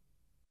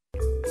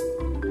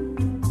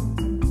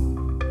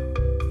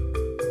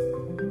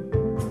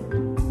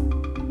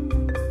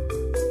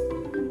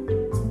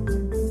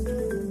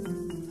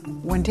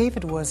 When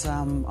David was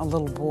a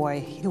little boy,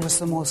 he was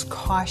the most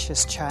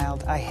cautious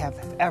child I have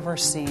ever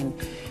seen.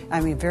 I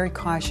mean, very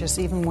cautious.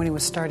 Even when he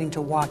was starting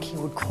to walk, he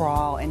would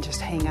crawl and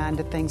just hang on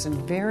to things, and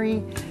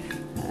he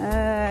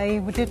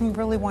didn't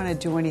really want to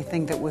do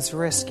anything that was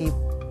risky.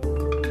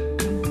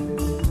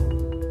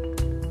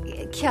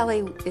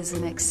 Kelly is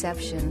an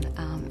exception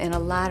in a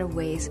lot of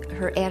ways.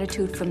 Her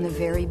attitude from the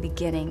very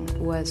beginning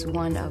was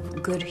one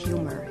of good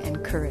humor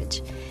and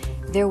courage.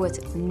 There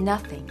was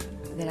nothing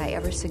that I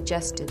ever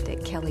suggested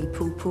that Kelly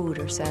poo-pooed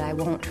or said, I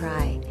won't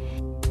try.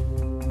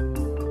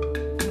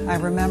 I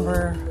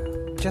remember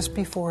just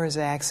before his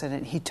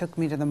accident, he took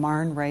me to the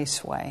Marne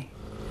Raceway,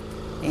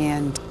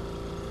 and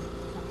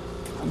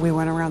we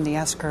went around the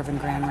S-curve in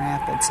Grand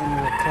Rapids, and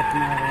we were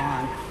clipping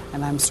right along,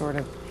 and I'm sort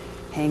of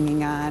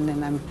hanging on,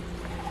 and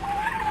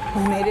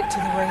we made it to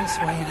the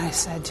raceway, and I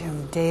said to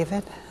him,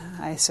 David,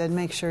 I said,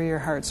 make sure your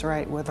heart's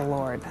right with the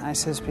Lord. I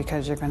says,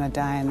 because you're going to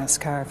die in this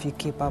car if you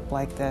keep up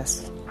like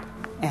this.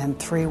 And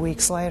 3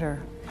 weeks later,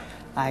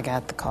 I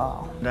got the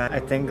call. I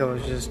think I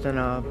was just in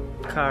a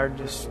car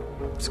just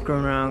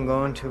screwing around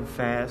going too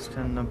fast,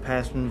 and the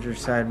passenger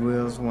side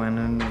wheels went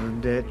into the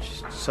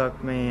ditch,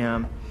 sucked me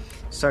in,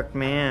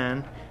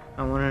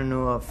 I went into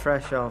a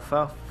fresh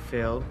alfalfa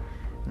field,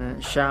 and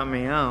it shot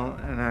me out,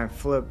 and I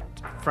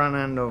flipped front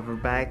end over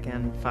back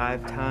end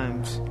 5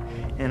 times,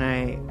 and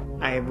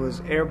I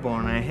was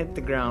airborne. I hit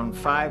the ground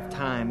 5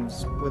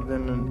 times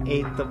within an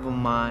 1/8 of a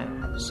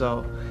mile.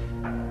 So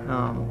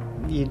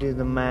you do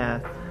the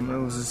math. It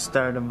was the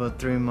start of a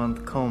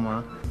 3-month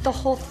coma. The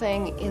whole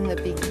thing in the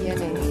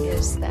beginning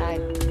is that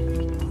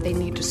they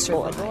need to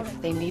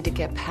survive. They need to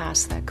get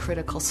past that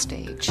critical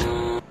stage.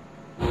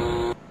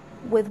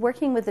 With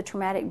working with the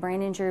traumatic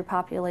brain injury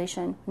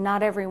population,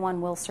 not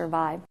everyone will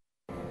survive.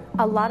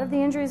 A lot of the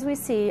injuries we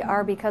see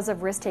are because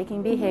of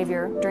risk-taking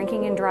behavior,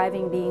 drinking and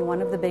driving being one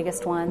of the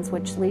biggest ones,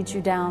 which leads you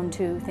down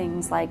to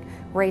things like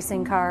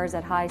racing cars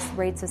at high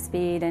rates of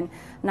speed and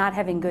not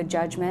having good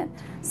judgment.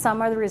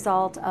 Some are the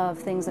result of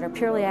things that are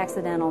purely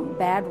accidental,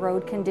 bad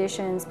road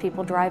conditions,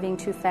 people driving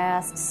too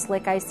fast,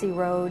 slick, icy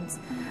roads,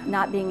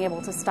 not being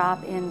able to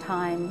stop in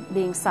time,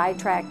 being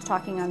sidetracked,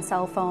 talking on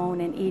cell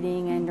phone and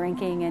eating and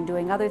drinking and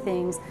doing other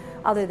things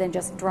other than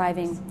just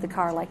driving the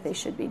car like they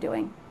should be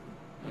doing.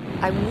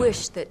 I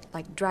wish that,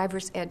 like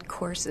driver's ed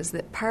courses,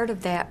 that part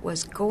of that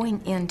was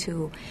going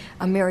into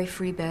a Mary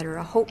Free Bed or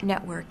a Hope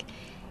Network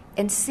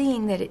and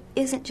seeing that it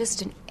isn't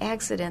just an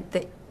accident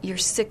that you're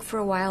sick for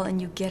a while and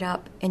you get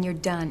up and you're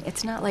done.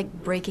 It's not like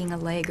breaking a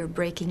leg or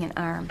breaking an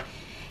arm.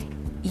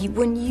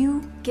 When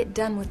you get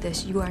done with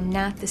this, you are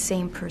not the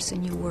same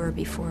person you were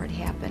before it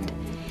happened.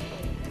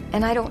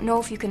 And I don't know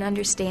if you can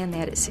understand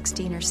that at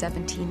 16 or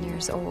 17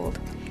 years old,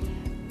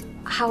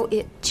 how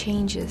it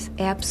changes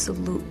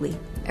absolutely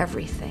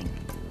everything.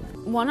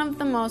 One of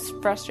the most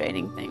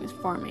frustrating things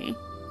for me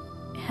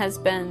has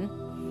been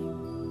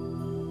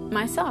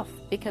myself,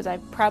 because I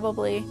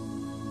probably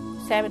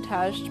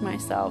sabotaged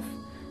myself,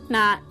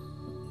 not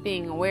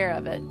being aware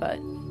of it, but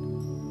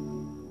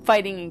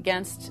fighting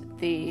against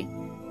the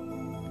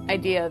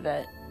idea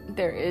that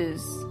there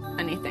is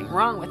anything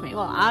wrong with me.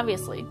 Well,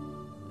 obviously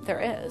there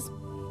is,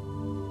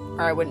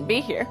 or I wouldn't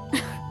be here.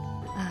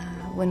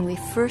 When we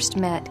first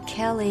met,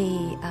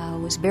 Kelly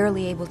was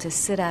barely able to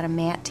sit on a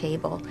mat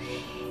table.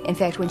 In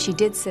fact, when she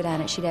did sit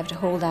on it, she'd have to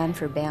hold on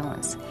for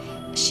balance.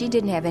 She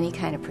didn't have any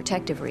kind of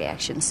protective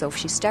reaction, so if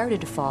she started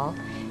to fall,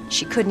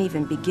 she couldn't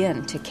even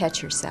begin to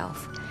catch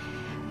herself.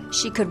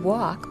 She could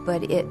walk,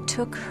 but it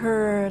took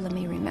her, let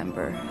me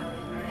remember,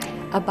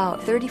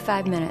 about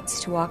 35 minutes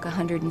to walk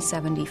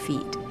 170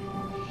 feet.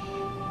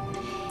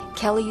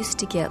 Kelly used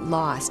to get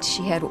lost.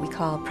 She had what we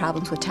call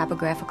problems with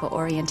topographical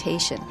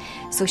orientation.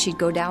 So she'd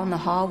go down the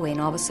hallway,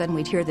 and all of a sudden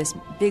we'd hear this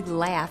big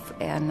laugh,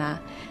 and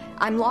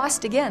I'm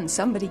lost again,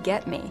 somebody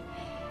get me.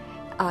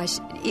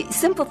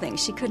 Simple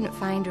things. She couldn't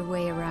find her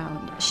way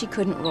around. She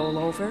couldn't roll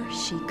over.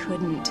 She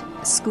couldn't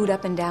scoot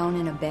up and down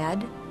in a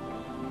bed.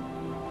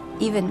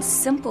 Even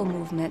simple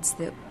movements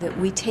that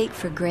we take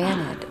for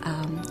granted,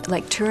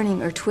 like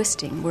turning or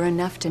twisting, were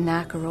enough to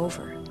knock her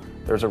over.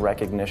 There's a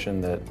recognition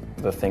that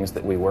the things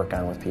that we work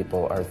on with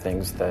people are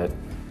things that,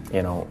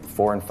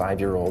 4 and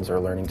 5-year-olds are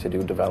learning to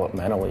do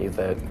developmentally,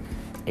 that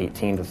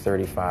 18 to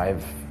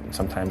 35,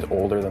 sometimes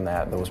older than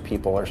that, those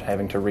people are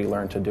having to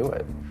relearn to do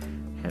it.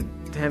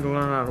 Had to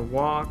learn how to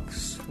walk,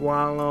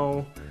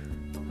 swallow,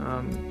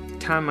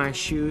 tie my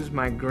shoes.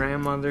 My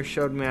grandmother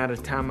showed me how to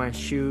tie my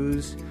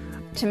shoes.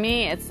 To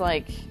me, it's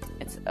like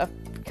it's a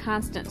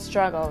constant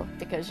struggle,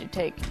 because you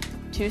take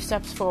 2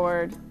 steps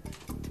forward,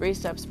 3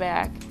 steps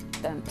back,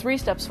 then 3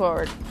 steps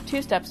forward,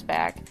 2 steps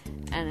back,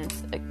 and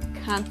it's a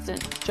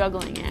constant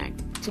juggling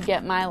act to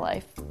get my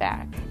life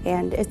back.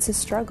 And it's a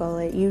struggle.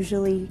 It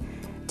usually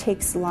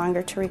takes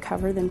longer to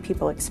recover than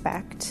people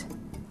expect.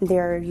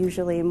 There are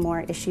usually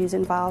more issues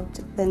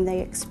involved than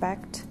they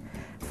expect.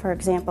 For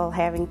example,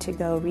 having to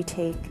go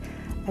retake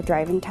a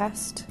driving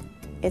test.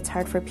 It's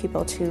hard for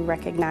people to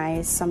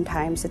recognize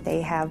sometimes that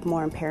they have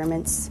more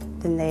impairments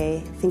than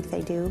they think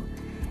they do,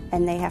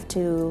 and they have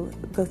to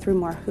go through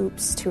more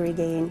hoops to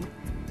regain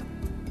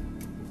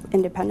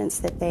independence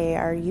that they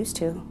are used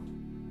to.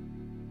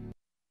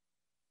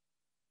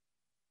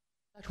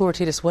 Dr.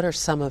 Ortiz, what are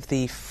some of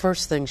the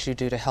first things you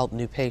do to help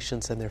new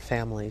patients and their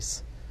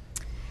families?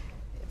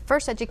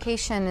 First,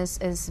 education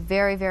is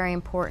very, very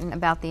important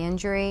about the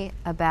injury,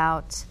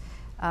 about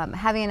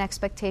having an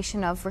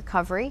expectation of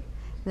recovery,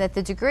 that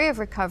the degree of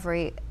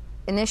recovery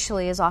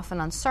initially is often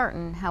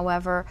uncertain.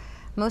 However,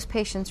 most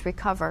patients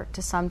recover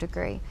to some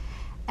degree.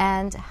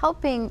 And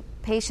helping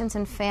patients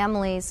and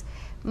families,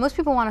 most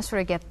people want to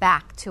sort of get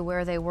back to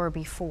where they were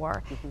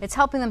before. It's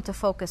helping them to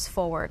focus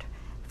forward,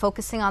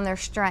 focusing on their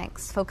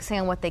strengths, focusing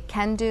on what they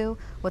can do,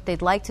 what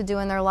they'd like to do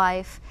in their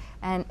life,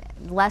 and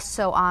less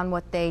so on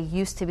what they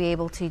used to be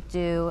able to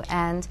do,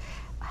 and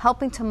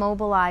helping to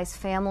mobilize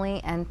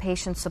family and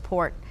patient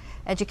support.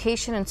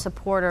 Education and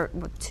support are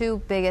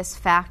 2 biggest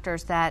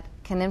factors that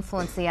can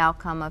influence the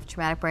outcome of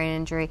traumatic brain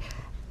injury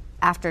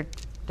after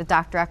the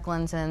Dr.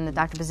 Eklunds and the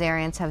Dr.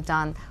 Bazarians have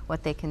done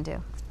what they can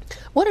do.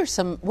 What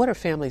are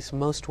families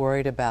most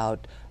worried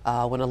about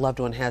when a loved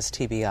one has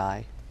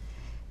TBI?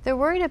 They're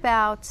worried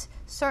about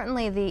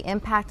Certainly the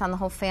impact on the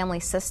whole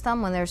family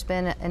system. When there's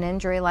been an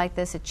injury like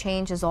this, it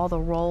changes all the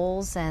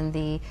roles and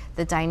the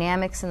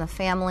dynamics in the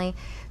family.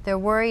 They're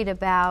worried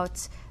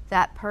about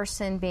that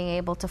person being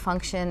able to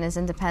function as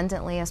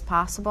independently as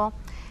possible.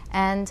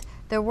 And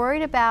they're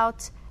worried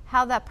about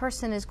how that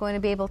person is going to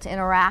be able to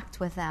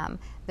interact with them,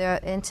 their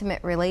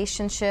intimate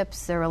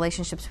relationships, their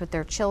relationships with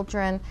their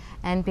children,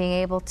 and being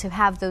able to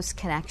have those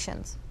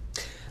connections.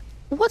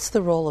 What's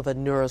the role of a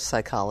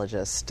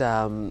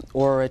neuropsychologist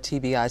or a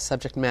TBI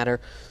subject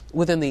matter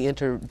within the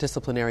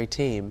interdisciplinary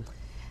team?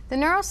 The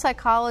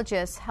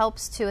neuropsychologist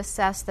helps to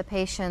assess the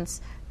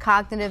patient's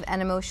cognitive and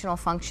emotional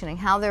functioning,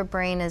 how their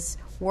brain is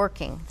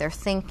working, their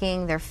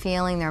thinking, their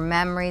feeling, their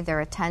memory,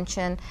 their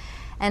attention,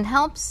 and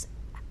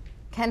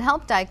can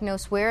help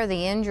diagnose where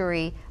the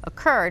injury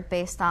occurred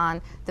based on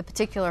the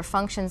particular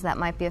functions that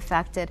might be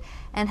affected,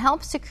 and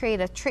helps to create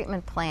a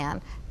treatment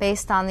plan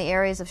based on the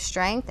areas of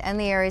strength and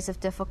the areas of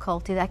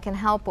difficulty that can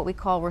help what we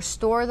call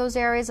restore those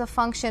areas of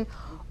function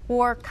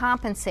or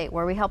compensate,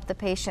 where we help the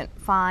patient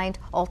find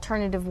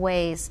alternative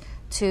ways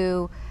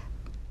to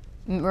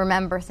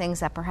remember things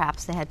that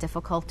perhaps they had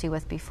difficulty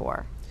with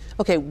before.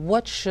 Okay,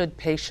 what should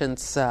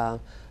patients or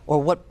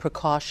what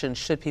precautions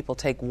should people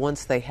take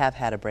once they have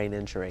had a brain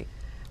injury?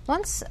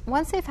 Once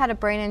they've had a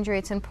brain injury,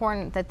 it's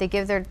important that they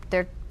give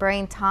their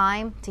brain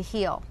time to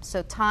heal.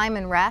 So time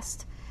and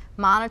rest,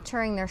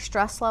 monitoring their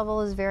stress level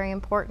is very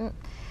important,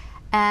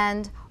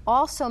 and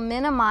also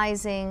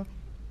minimizing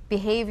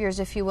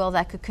behaviors, if you will,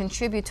 that could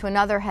contribute to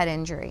another head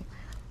injury,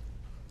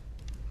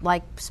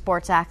 like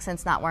sports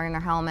accidents, not wearing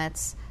their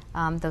helmets,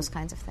 those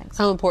kinds of things.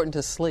 How important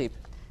is sleep?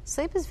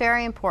 Sleep is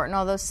very important,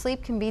 although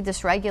sleep can be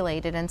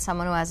dysregulated in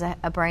someone who has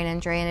a brain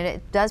injury, and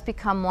it does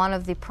become one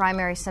of the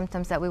primary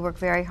symptoms that we work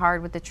very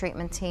hard with the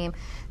treatment team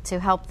to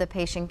help the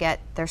patient get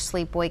their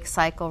sleep-wake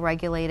cycle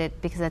regulated,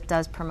 because it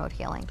does promote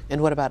healing.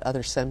 And what about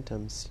other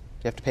symptoms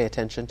you have to pay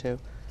attention to? You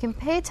can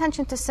pay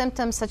attention to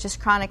symptoms such as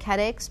chronic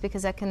headaches,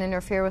 because that can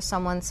interfere with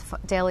someone's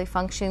daily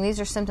functioning. These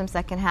are symptoms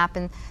that can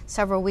happen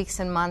several weeks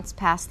and months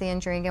past the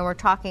injury. Again, we're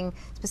talking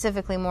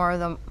specifically more of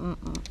the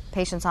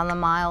patients on the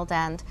mild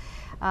end.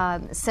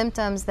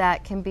 Symptoms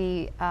that can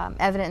be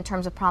evident in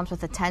terms of problems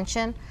with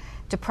attention.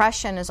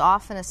 Depression is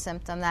often a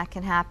symptom that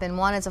can happen.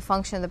 One is a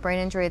function of the brain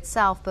injury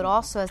itself, but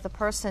also as the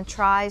person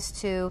tries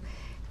to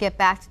get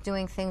back to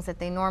doing things that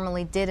they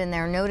normally did and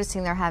they're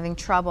noticing they're having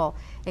trouble,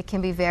 it can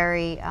be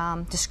very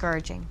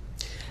discouraging.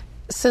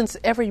 Since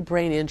every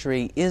brain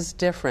injury is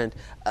different,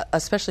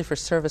 especially for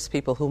service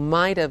people who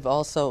might have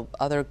also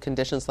other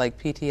conditions like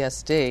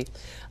PTSD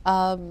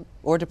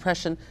or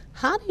depression,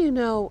 how do you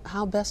know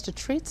how best to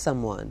treat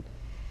someone?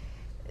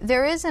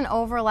 There is an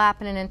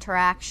overlap and an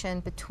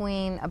interaction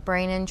between a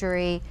brain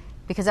injury,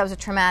 because that was a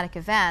traumatic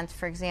event,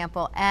 for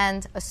example,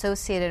 and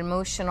associated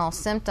emotional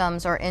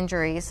symptoms or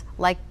injuries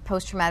like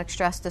post-traumatic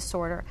stress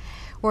disorder.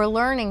 We're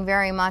learning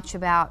very much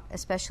about,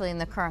 especially in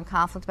the current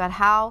conflict, about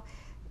how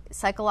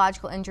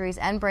psychological injuries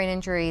and brain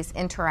injuries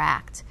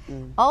interact.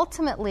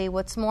 Ultimately,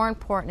 what's more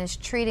important is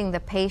treating the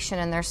patient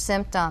and their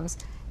symptoms,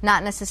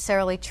 not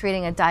necessarily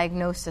treating a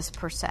diagnosis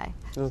per se.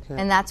 Okay.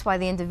 And that's why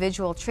the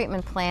individual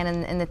treatment plan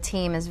in the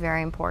team is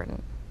very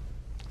important.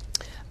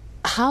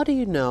 How do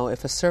you know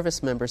if a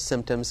service member's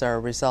symptoms are a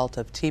result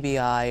of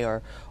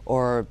TBI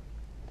or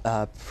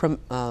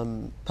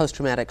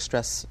post-traumatic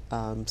stress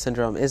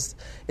syndrome? Is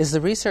the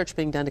research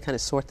being done to kind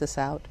of sort this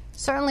out?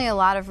 Certainly a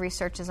lot of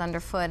research is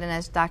underfoot, and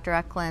as Dr.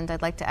 Eklund,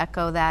 I'd like to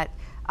echo that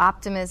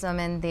optimism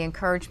and the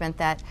encouragement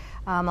that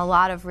a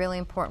lot of really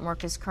important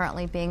work is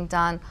currently being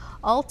done.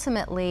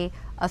 Ultimately,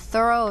 a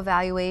thorough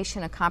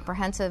evaluation, a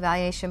comprehensive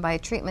evaluation by a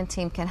treatment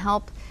team can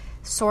help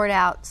sort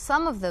out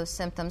some of those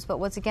symptoms, but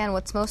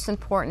what's most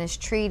important is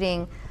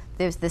treating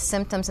the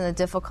symptoms and the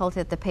difficulty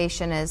that the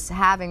patient is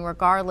having,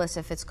 regardless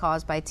if it's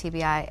caused by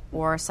TBI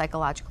or a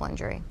psychological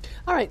injury.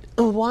 All right.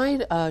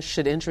 Why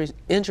should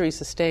injury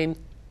sustained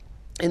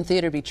in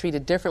theater be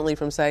treated differently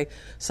from, say,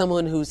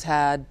 someone who's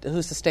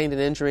sustained an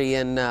injury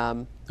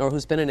or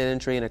who's been in an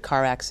injury in a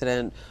car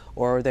accident,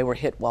 or they were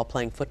hit while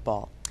playing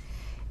football?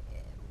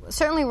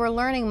 Certainly we're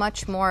learning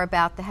much more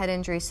about the head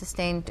injury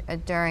sustained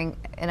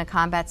in a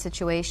combat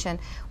situation.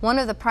 One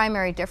of the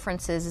primary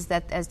differences is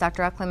that, as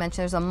Dr. Eklund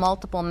mentioned, there's a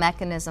multiple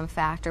mechanism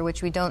factor,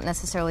 which we don't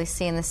necessarily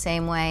see in the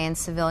same way in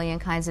civilian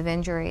kinds of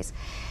injuries.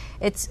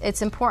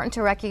 It's important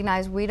to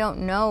recognize we don't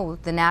know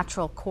the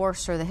natural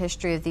course or the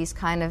history of these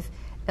kind of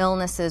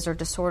illnesses or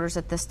disorders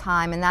at this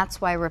time, and that's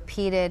why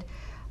repeated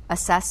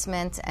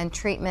assessment and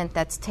treatment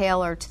that's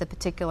tailored to the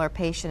particular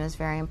patient is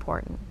very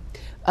important.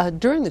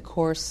 During the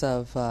course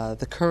of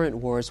the current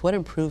wars, what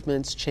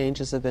improvements,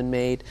 changes have been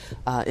made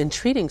in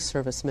treating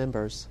service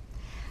members?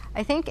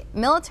 I think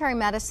military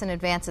medicine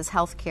advances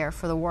health care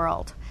for the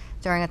world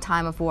during a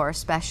time of war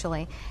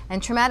especially.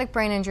 And traumatic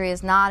brain injury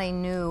is not a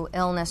new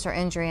illness or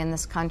injury in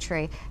this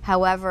country.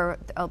 However,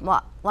 a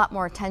lot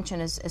more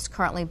attention is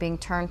currently being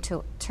turned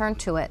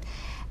to it.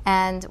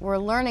 And we're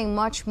learning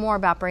much more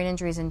about brain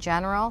injuries in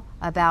general,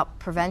 about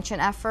prevention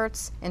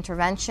efforts,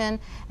 intervention,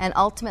 and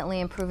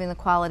ultimately improving the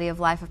quality of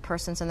life of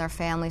persons and their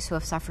families who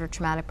have suffered a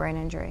traumatic brain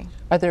injury.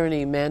 Are there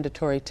any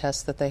mandatory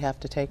tests that they have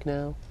to take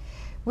now?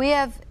 We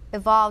have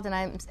evolved, and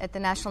I'm at the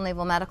National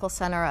Naval Medical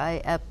Center,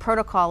 a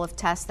protocol of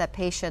tests that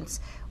patients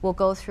will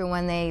go through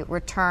when they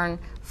return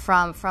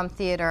from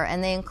theater,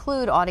 and they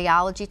include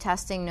audiology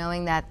testing,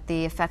 knowing that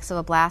the effects of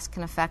a blast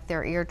can affect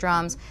their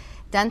eardrums,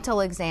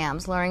 dental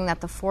exams, learning that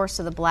the force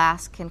of the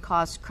blast can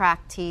cause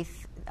cracked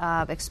teeth,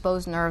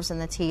 exposed nerves in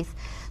the teeth.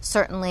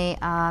 Certainly,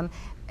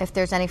 if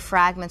there's any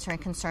fragments or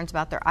any concerns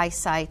about their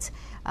eyesight,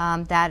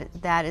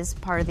 that is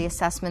part of the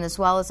assessment, as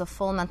well as a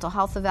full mental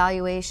health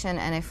evaluation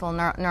and a full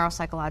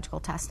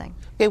neuropsychological testing.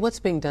 Okay, what's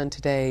being done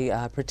today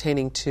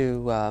pertaining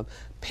to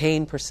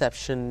pain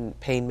perception,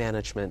 pain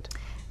management?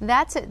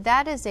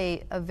 That is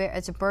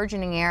it's a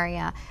burgeoning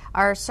area.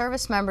 Our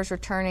service members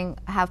returning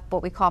have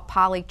what we call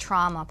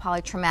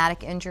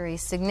polytraumatic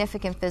injuries,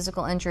 significant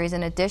physical injuries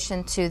in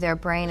addition to their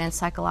brain and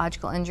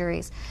psychological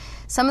injuries.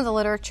 Some of the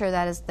literature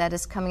that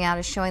is coming out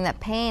is showing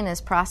that pain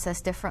is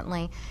processed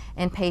differently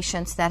in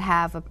patients that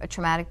have a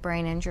traumatic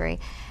brain injury.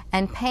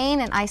 And pain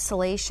and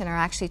isolation are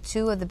actually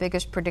two of the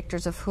biggest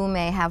predictors of who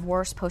may have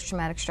worse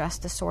post-traumatic stress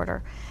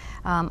disorder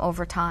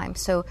over time.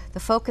 So the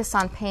focus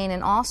on pain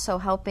and also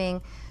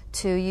helping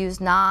to use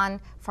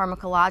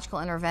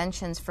non-pharmacological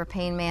interventions for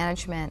pain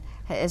management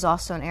is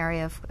also an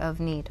area of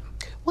need.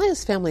 Why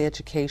is family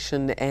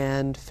education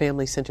and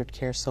family-centered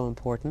care so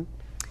important?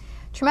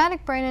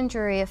 Traumatic brain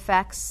injury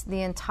affects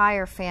the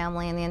entire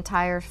family and the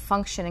entire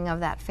functioning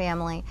of that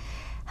family.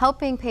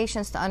 Helping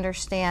patients to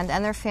understand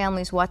and their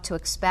families what to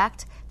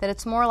expect, that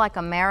it's more like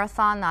a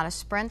marathon, not a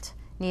sprint,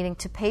 needing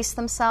to pace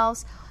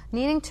themselves,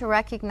 needing to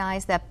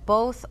recognize that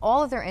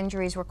all of their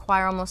injuries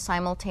require almost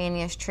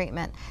simultaneous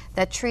treatment,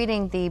 that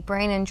treating the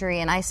brain injury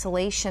in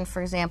isolation,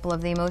 for example, of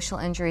the emotional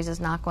injuries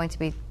is not going to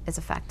be as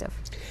effective.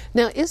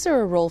 Now, is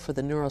there a role for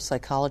the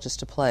neuropsychologist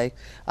to play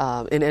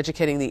in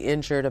educating the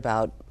injured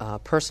about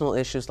personal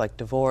issues like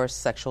divorce,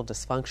 sexual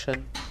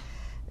dysfunction?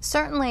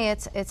 Certainly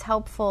it's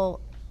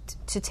helpful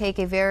to take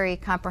a very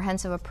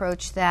comprehensive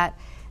approach that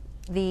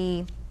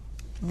the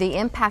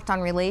impact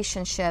on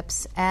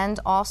relationships and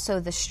also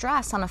the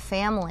stress on a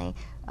family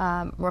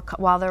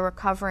while they're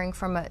recovering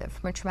from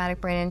a traumatic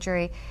brain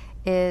injury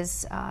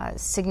is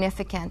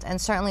significant.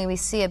 And certainly we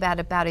see about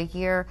a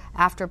year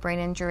after brain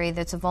injury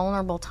that's a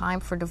vulnerable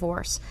time for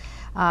divorce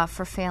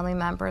for family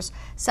members.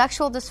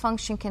 Sexual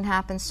dysfunction can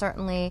happen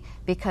certainly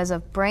because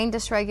of brain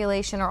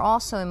dysregulation or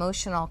also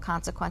emotional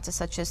consequences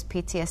such as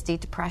PTSD,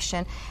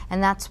 depression,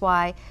 and that's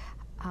why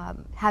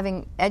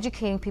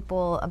educating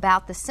people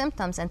about the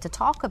symptoms and to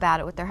talk about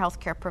it with their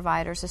healthcare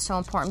providers is so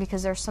important,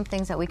 because there's some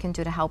things that we can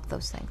do to help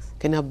those things.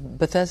 Okay, now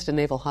Bethesda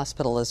Naval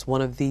Hospital is one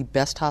of the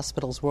best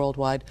hospitals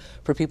worldwide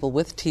for people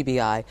with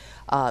TBI.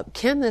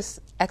 Can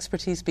this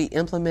expertise be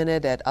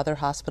implemented at other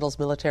hospitals,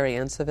 military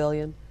and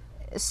civilian?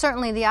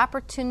 Certainly, the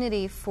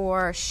opportunity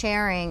for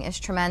sharing is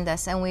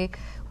tremendous, and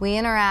we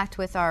interact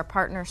with our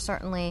partners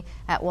certainly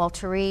at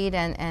Walter Reed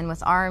and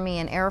with Army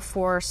and Air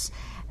Force,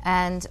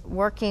 and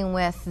working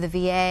with the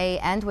VA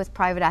and with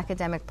private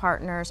academic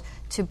partners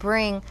to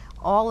bring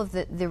all of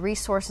the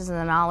resources and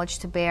the knowledge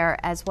to bear,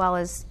 as well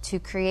as to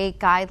create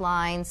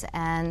guidelines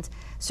and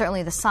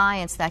certainly the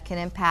science that can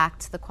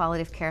impact the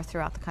quality of care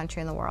throughout the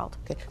country and the world.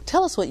 Okay.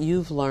 Tell us what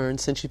you've learned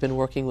since you've been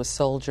working with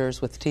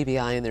soldiers with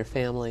TBI and their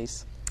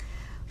families.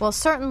 Well,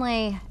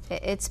 certainly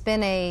it's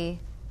been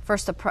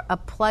first a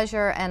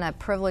pleasure and a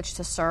privilege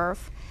to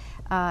serve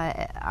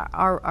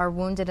our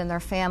wounded and their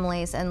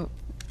families, and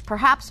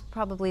perhaps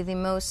probably the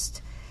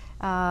most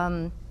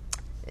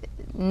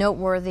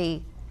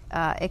noteworthy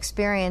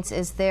experience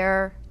is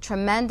their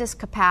tremendous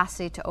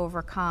capacity to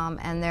overcome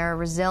and their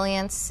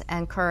resilience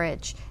and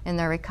courage in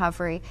their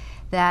recovery,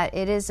 that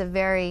it is a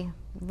very,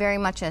 very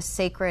much a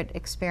sacred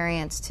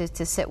experience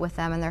to sit with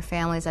them and their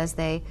families as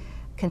they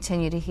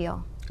continue to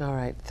heal. All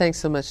right. Thanks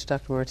so much,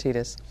 Dr.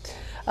 Mortitas.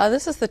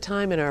 This is the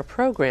time in our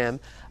program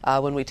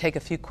when we take a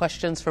few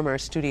questions from our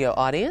studio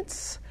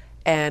audience.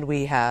 And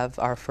we have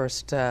our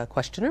first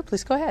questioner.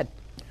 Please go ahead.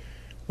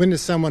 When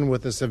is someone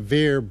with a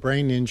severe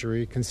brain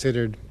injury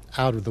considered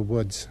out of the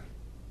woods?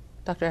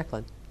 Dr.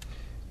 Eklund.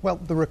 Well,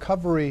 the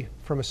recovery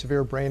from a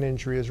severe brain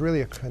injury is really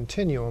a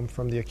continuum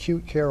from the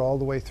acute care all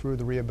the way through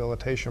the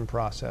rehabilitation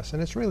process.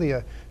 And it's really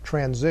a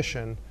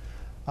transition,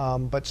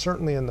 but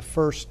certainly in the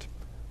first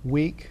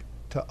week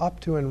to up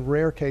to, in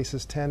rare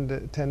cases,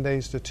 10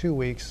 days to 2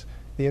 weeks,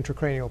 the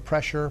intracranial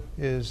pressure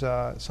is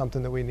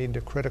something that we need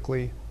to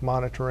critically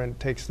monitor, and it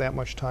takes that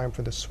much time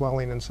for the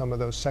swelling and some of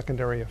those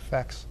secondary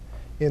effects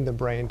in the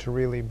brain to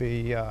really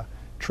be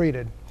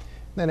treated.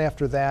 Then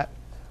after that,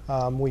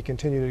 we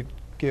continue to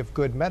give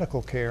good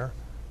medical care,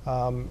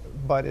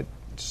 but it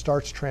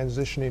starts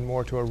transitioning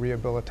more to a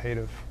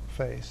rehabilitative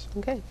phase.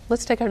 Okay,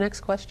 let's take our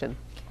next question.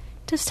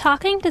 Does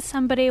talking to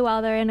somebody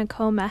while they're in a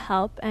coma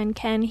help, and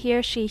can he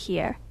or she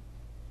hear?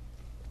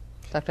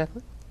 Dr.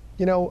 Eklund?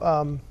 You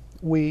know,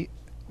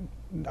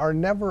 are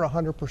never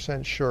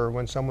 100% sure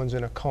when someone's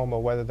in a coma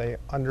whether they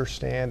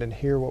understand and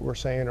hear what we're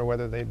saying or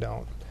whether they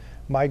don't.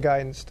 My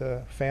guidance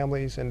to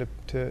families and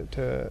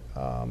to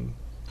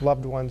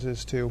loved ones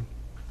is to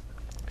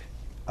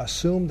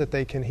assume that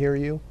they can hear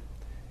you,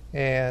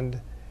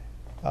 and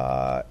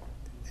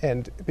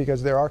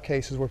because there are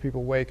cases where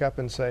people wake up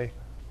and say,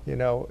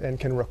 and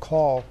can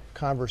recall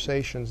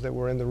conversations that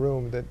were in the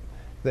room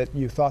that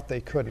you thought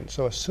they couldn't.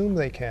 So assume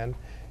they can,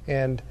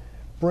 and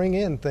bring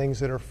in things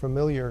that are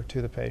familiar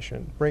to the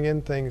patient. Bring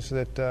in things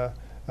that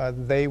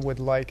they would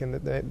like and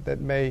that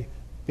may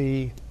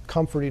be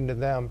comforting to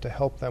them to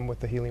help them with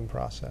the healing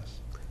process.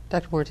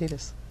 Dr.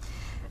 Mortitas.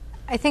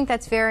 I think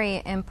that's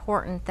very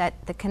important,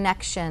 that the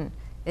connection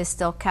is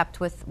still kept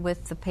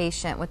with the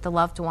patient, with the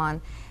loved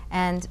one,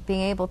 and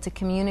being able to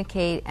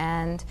communicate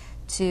and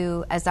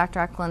to, as Dr.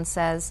 Eklund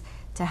says,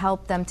 to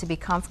help them to be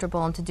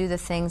comfortable and to do the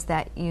things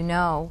that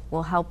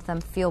will help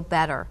them feel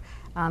better,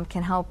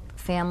 can help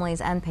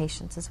families and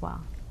patients as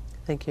well.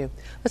 Thank you.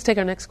 Let's take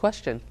our next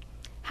question.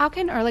 How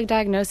can early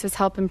diagnosis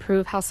help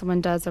improve how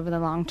someone does over the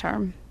long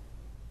term?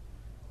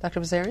 Dr.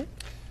 Bazarian?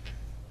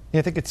 Yeah,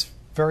 I think it's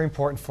very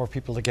important for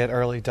people to get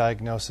early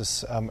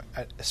diagnosis,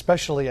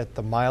 especially at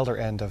the milder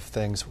end of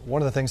things.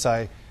 One of the things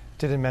I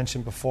didn't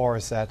mention before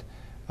is that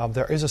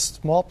there is a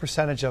small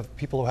percentage of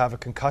people who have a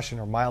concussion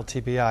or mild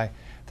TBI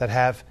that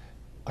have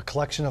a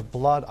collection of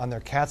blood on their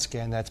CAT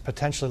scan that's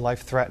potentially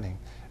life-threatening.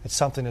 It's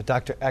something that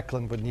Dr.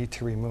 Eklund would need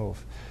to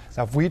remove.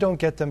 Now, if we don't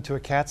get them to a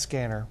CAT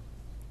scanner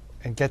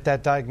and get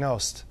that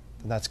diagnosed,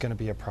 then that's going to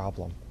be a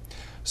problem.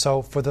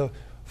 So for the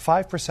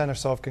 5% or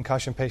so of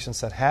concussion patients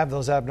that have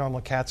those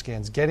abnormal CAT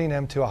scans, getting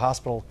them to a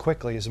hospital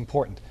quickly is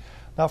important.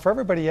 Now, for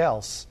everybody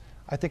else,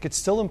 I think it's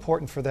still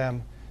important for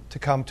them to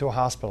come to a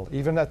hospital,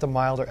 even at the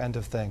milder end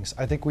of things.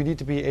 I think we need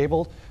to be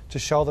able to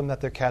show them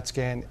that their CAT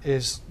scan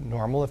is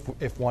normal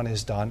if one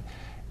is done,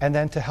 and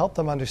then to help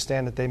them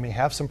understand that they may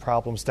have some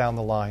problems down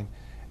the line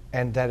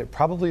and that it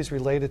probably is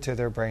related to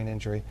their brain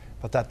injury,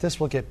 but that this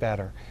will get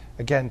better.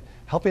 Again,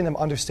 helping them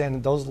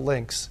understand those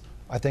links,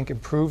 I think,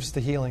 improves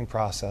the healing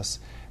process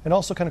and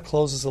also kind of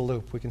closes the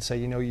loop. We can say,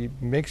 you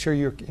make sure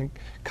you're in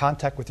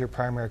contact with your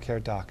primary care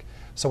doc.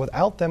 So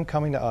without them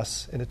coming to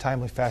us in a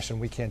timely fashion,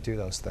 we can't do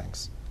those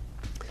things.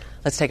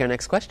 Let's take our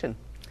next question.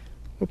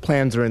 What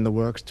plans are in the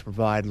works to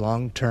provide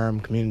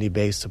long-term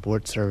community-based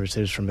support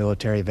services for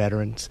military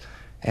veterans,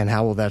 and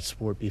how will that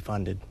support be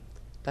funded?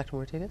 Dr.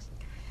 Martinez?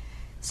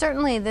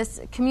 Certainly,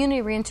 this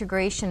community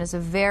reintegration is a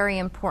very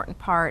important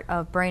part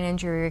of brain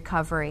injury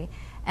recovery.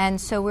 And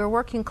so we're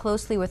working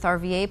closely with our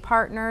VA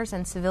partners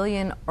and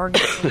civilian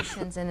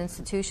organizations and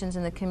institutions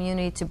in the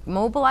community to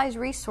mobilize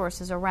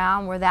resources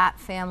around where that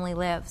family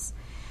lives.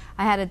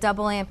 I had a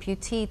double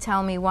amputee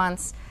tell me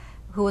once,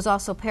 who was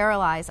also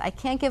paralyzed, I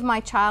can't give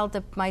my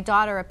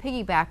daughter a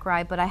piggyback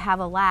ride, but I have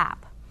a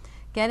lap.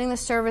 Getting the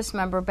service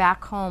member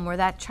back home where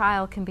that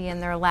child can be in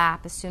their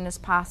lap as soon as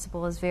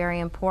possible is very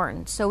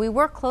important. So we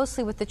work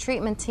closely with the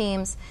treatment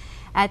teams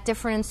at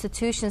different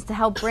institutions to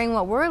help bring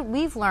what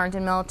we've learned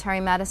in military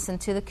medicine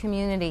to the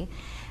community,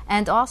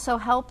 and also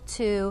help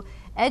to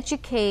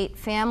educate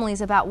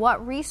families about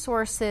what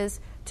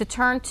resources to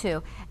turn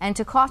to, and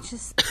to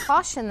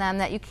caution them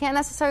that you can't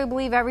necessarily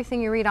believe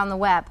everything you read on the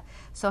web.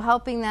 So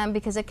helping them,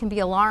 because it can be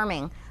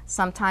alarming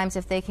sometimes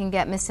if they can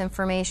get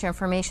misinformation,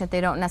 information that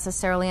they don't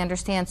necessarily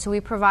understand. So we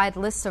provide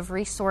lists of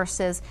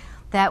resources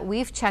that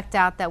we've checked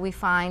out that we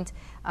find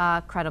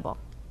credible.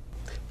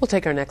 We'll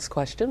take our next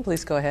question.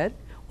 Please go ahead.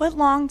 What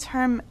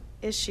long-term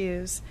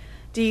issues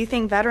do you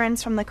think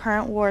veterans from the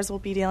current wars will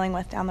be dealing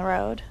with down the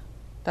road?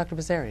 Dr.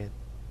 Bazarian.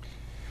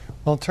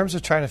 Well, in terms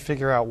of trying to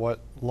figure out what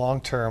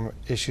long-term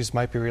issues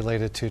might be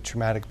related to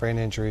traumatic brain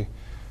injury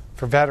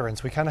for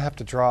veterans, we kind of have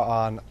to draw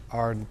on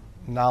our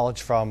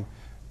knowledge from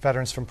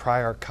veterans from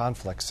prior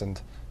conflicts.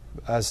 And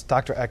as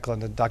Dr.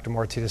 Eklund and Dr.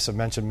 Mortitas have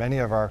mentioned, many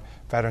of our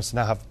veterans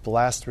now have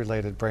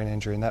blast-related brain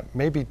injury, and that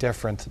may be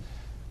different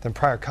than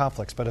prior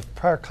conflicts. But if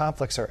prior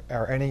conflicts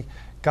are any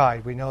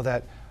guide, we know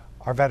that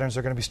our veterans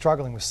are going to be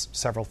struggling with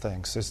several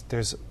things.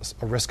 There's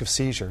a risk of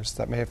seizures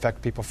that may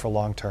affect people for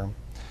long term.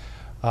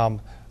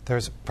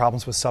 There's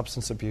problems with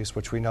substance abuse,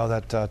 which we know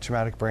that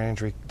traumatic brain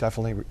injury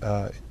definitely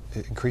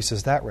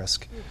increases that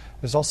risk.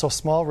 There's also a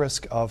small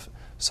risk of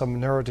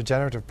some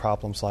neurodegenerative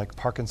problems like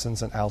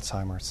Parkinson's and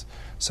Alzheimer's.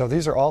 So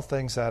these are all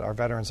things that our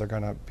veterans are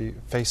going to be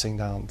facing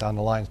down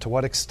the line. To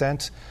what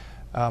extent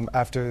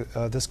after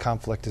this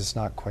conflict is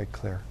not quite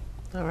clear.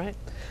 All right.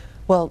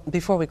 Well,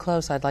 before we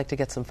close, I'd like to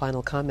get some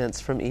final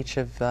comments from each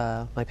of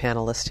my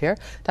panelists here.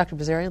 Dr.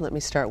 Bazarian, let me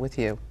start with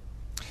you.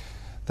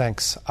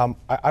 Thanks.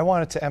 I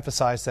wanted to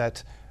emphasize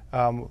that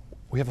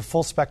we have a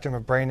full spectrum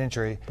of brain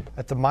injury.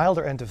 At the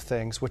milder end of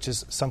things, which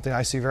is something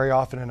I see very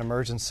often in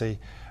emergency,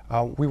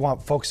 we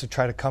want folks to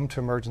try to come to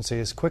emergency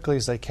as quickly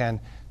as they can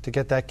to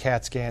get that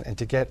CAT scan and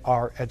to get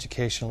our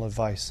educational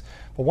advice.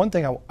 But one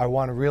thing I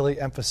want to really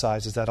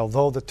emphasize is that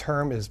although the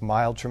term is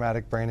mild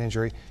traumatic brain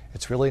injury,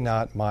 it's really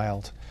not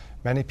mild.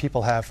 Many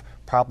people have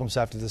problems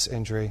after this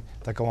injury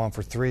that go on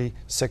for 3,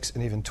 6,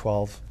 and even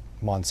 12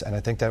 months. And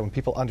I think that when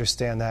people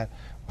understand that,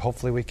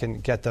 hopefully we can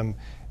get them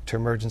to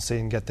emergency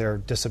and get their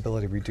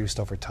disability reduced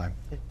over time.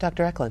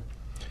 Dr. Eklund.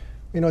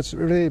 You know, it's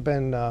really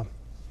been a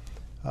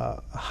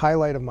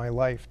highlight of my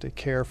life to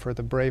care for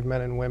the brave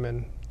men and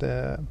women,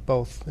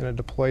 both in a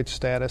deployed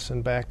status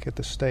and back at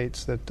the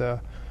States, that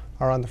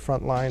are on the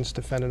front lines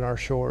defending our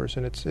shores.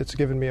 And it's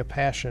given me a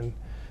passion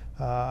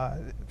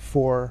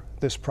for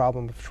this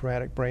problem of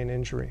traumatic brain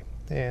injury.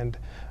 And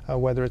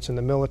whether it's in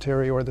the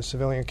military or the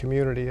civilian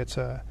community, it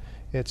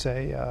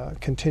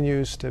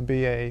continues to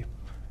be a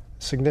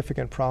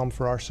significant problem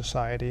for our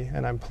society.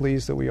 And I'm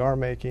pleased that we are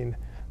making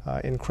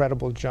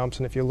incredible jumps.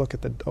 And if you look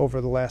at over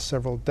the last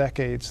several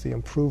decades, the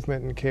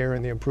improvement in care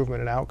and the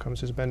improvement in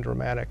outcomes has been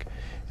dramatic.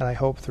 And I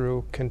hope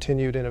through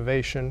continued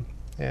innovation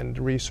and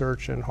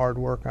research and hard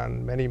work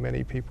on many,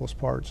 many people's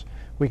parts,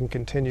 we can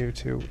continue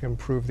to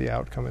improve the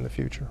outcome in the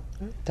future.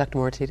 Dr.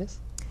 Moratides?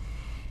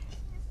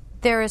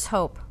 There is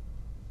hope.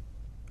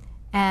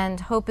 And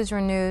hope is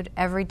renewed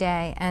every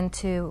day. And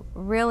to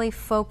really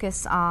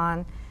focus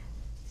on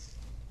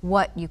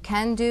what you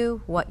can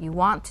do, what you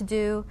want to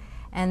do,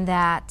 and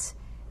that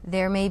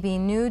there may be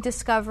new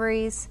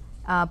discoveries,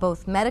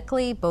 both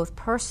medically, both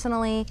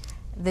personally.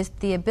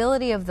 The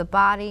ability of the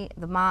body,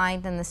 the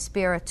mind, and the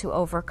spirit to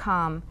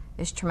overcome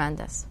is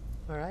tremendous.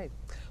 All right.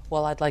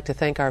 Well, I'd like to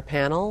thank our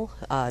panel,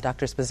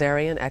 Drs.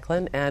 Bazarian,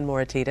 Eklund, and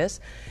Moratides,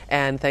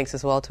 and thanks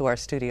as well to our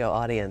studio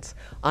audience.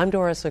 I'm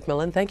Doris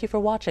McMillan. Thank you for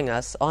watching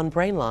us on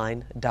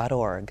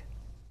BrainLine.org.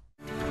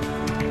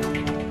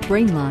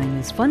 BrainLine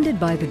is funded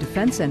by the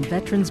Defense and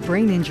Veterans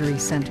Brain Injury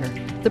Center,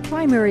 the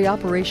primary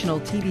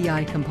operational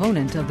TBI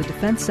component of the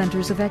Defense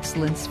Centers of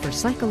Excellence for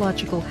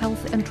Psychological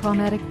Health and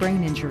Traumatic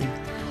Brain Injury,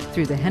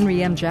 through the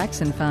Henry M.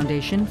 Jackson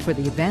Foundation for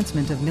the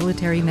Advancement of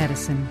Military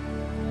Medicine.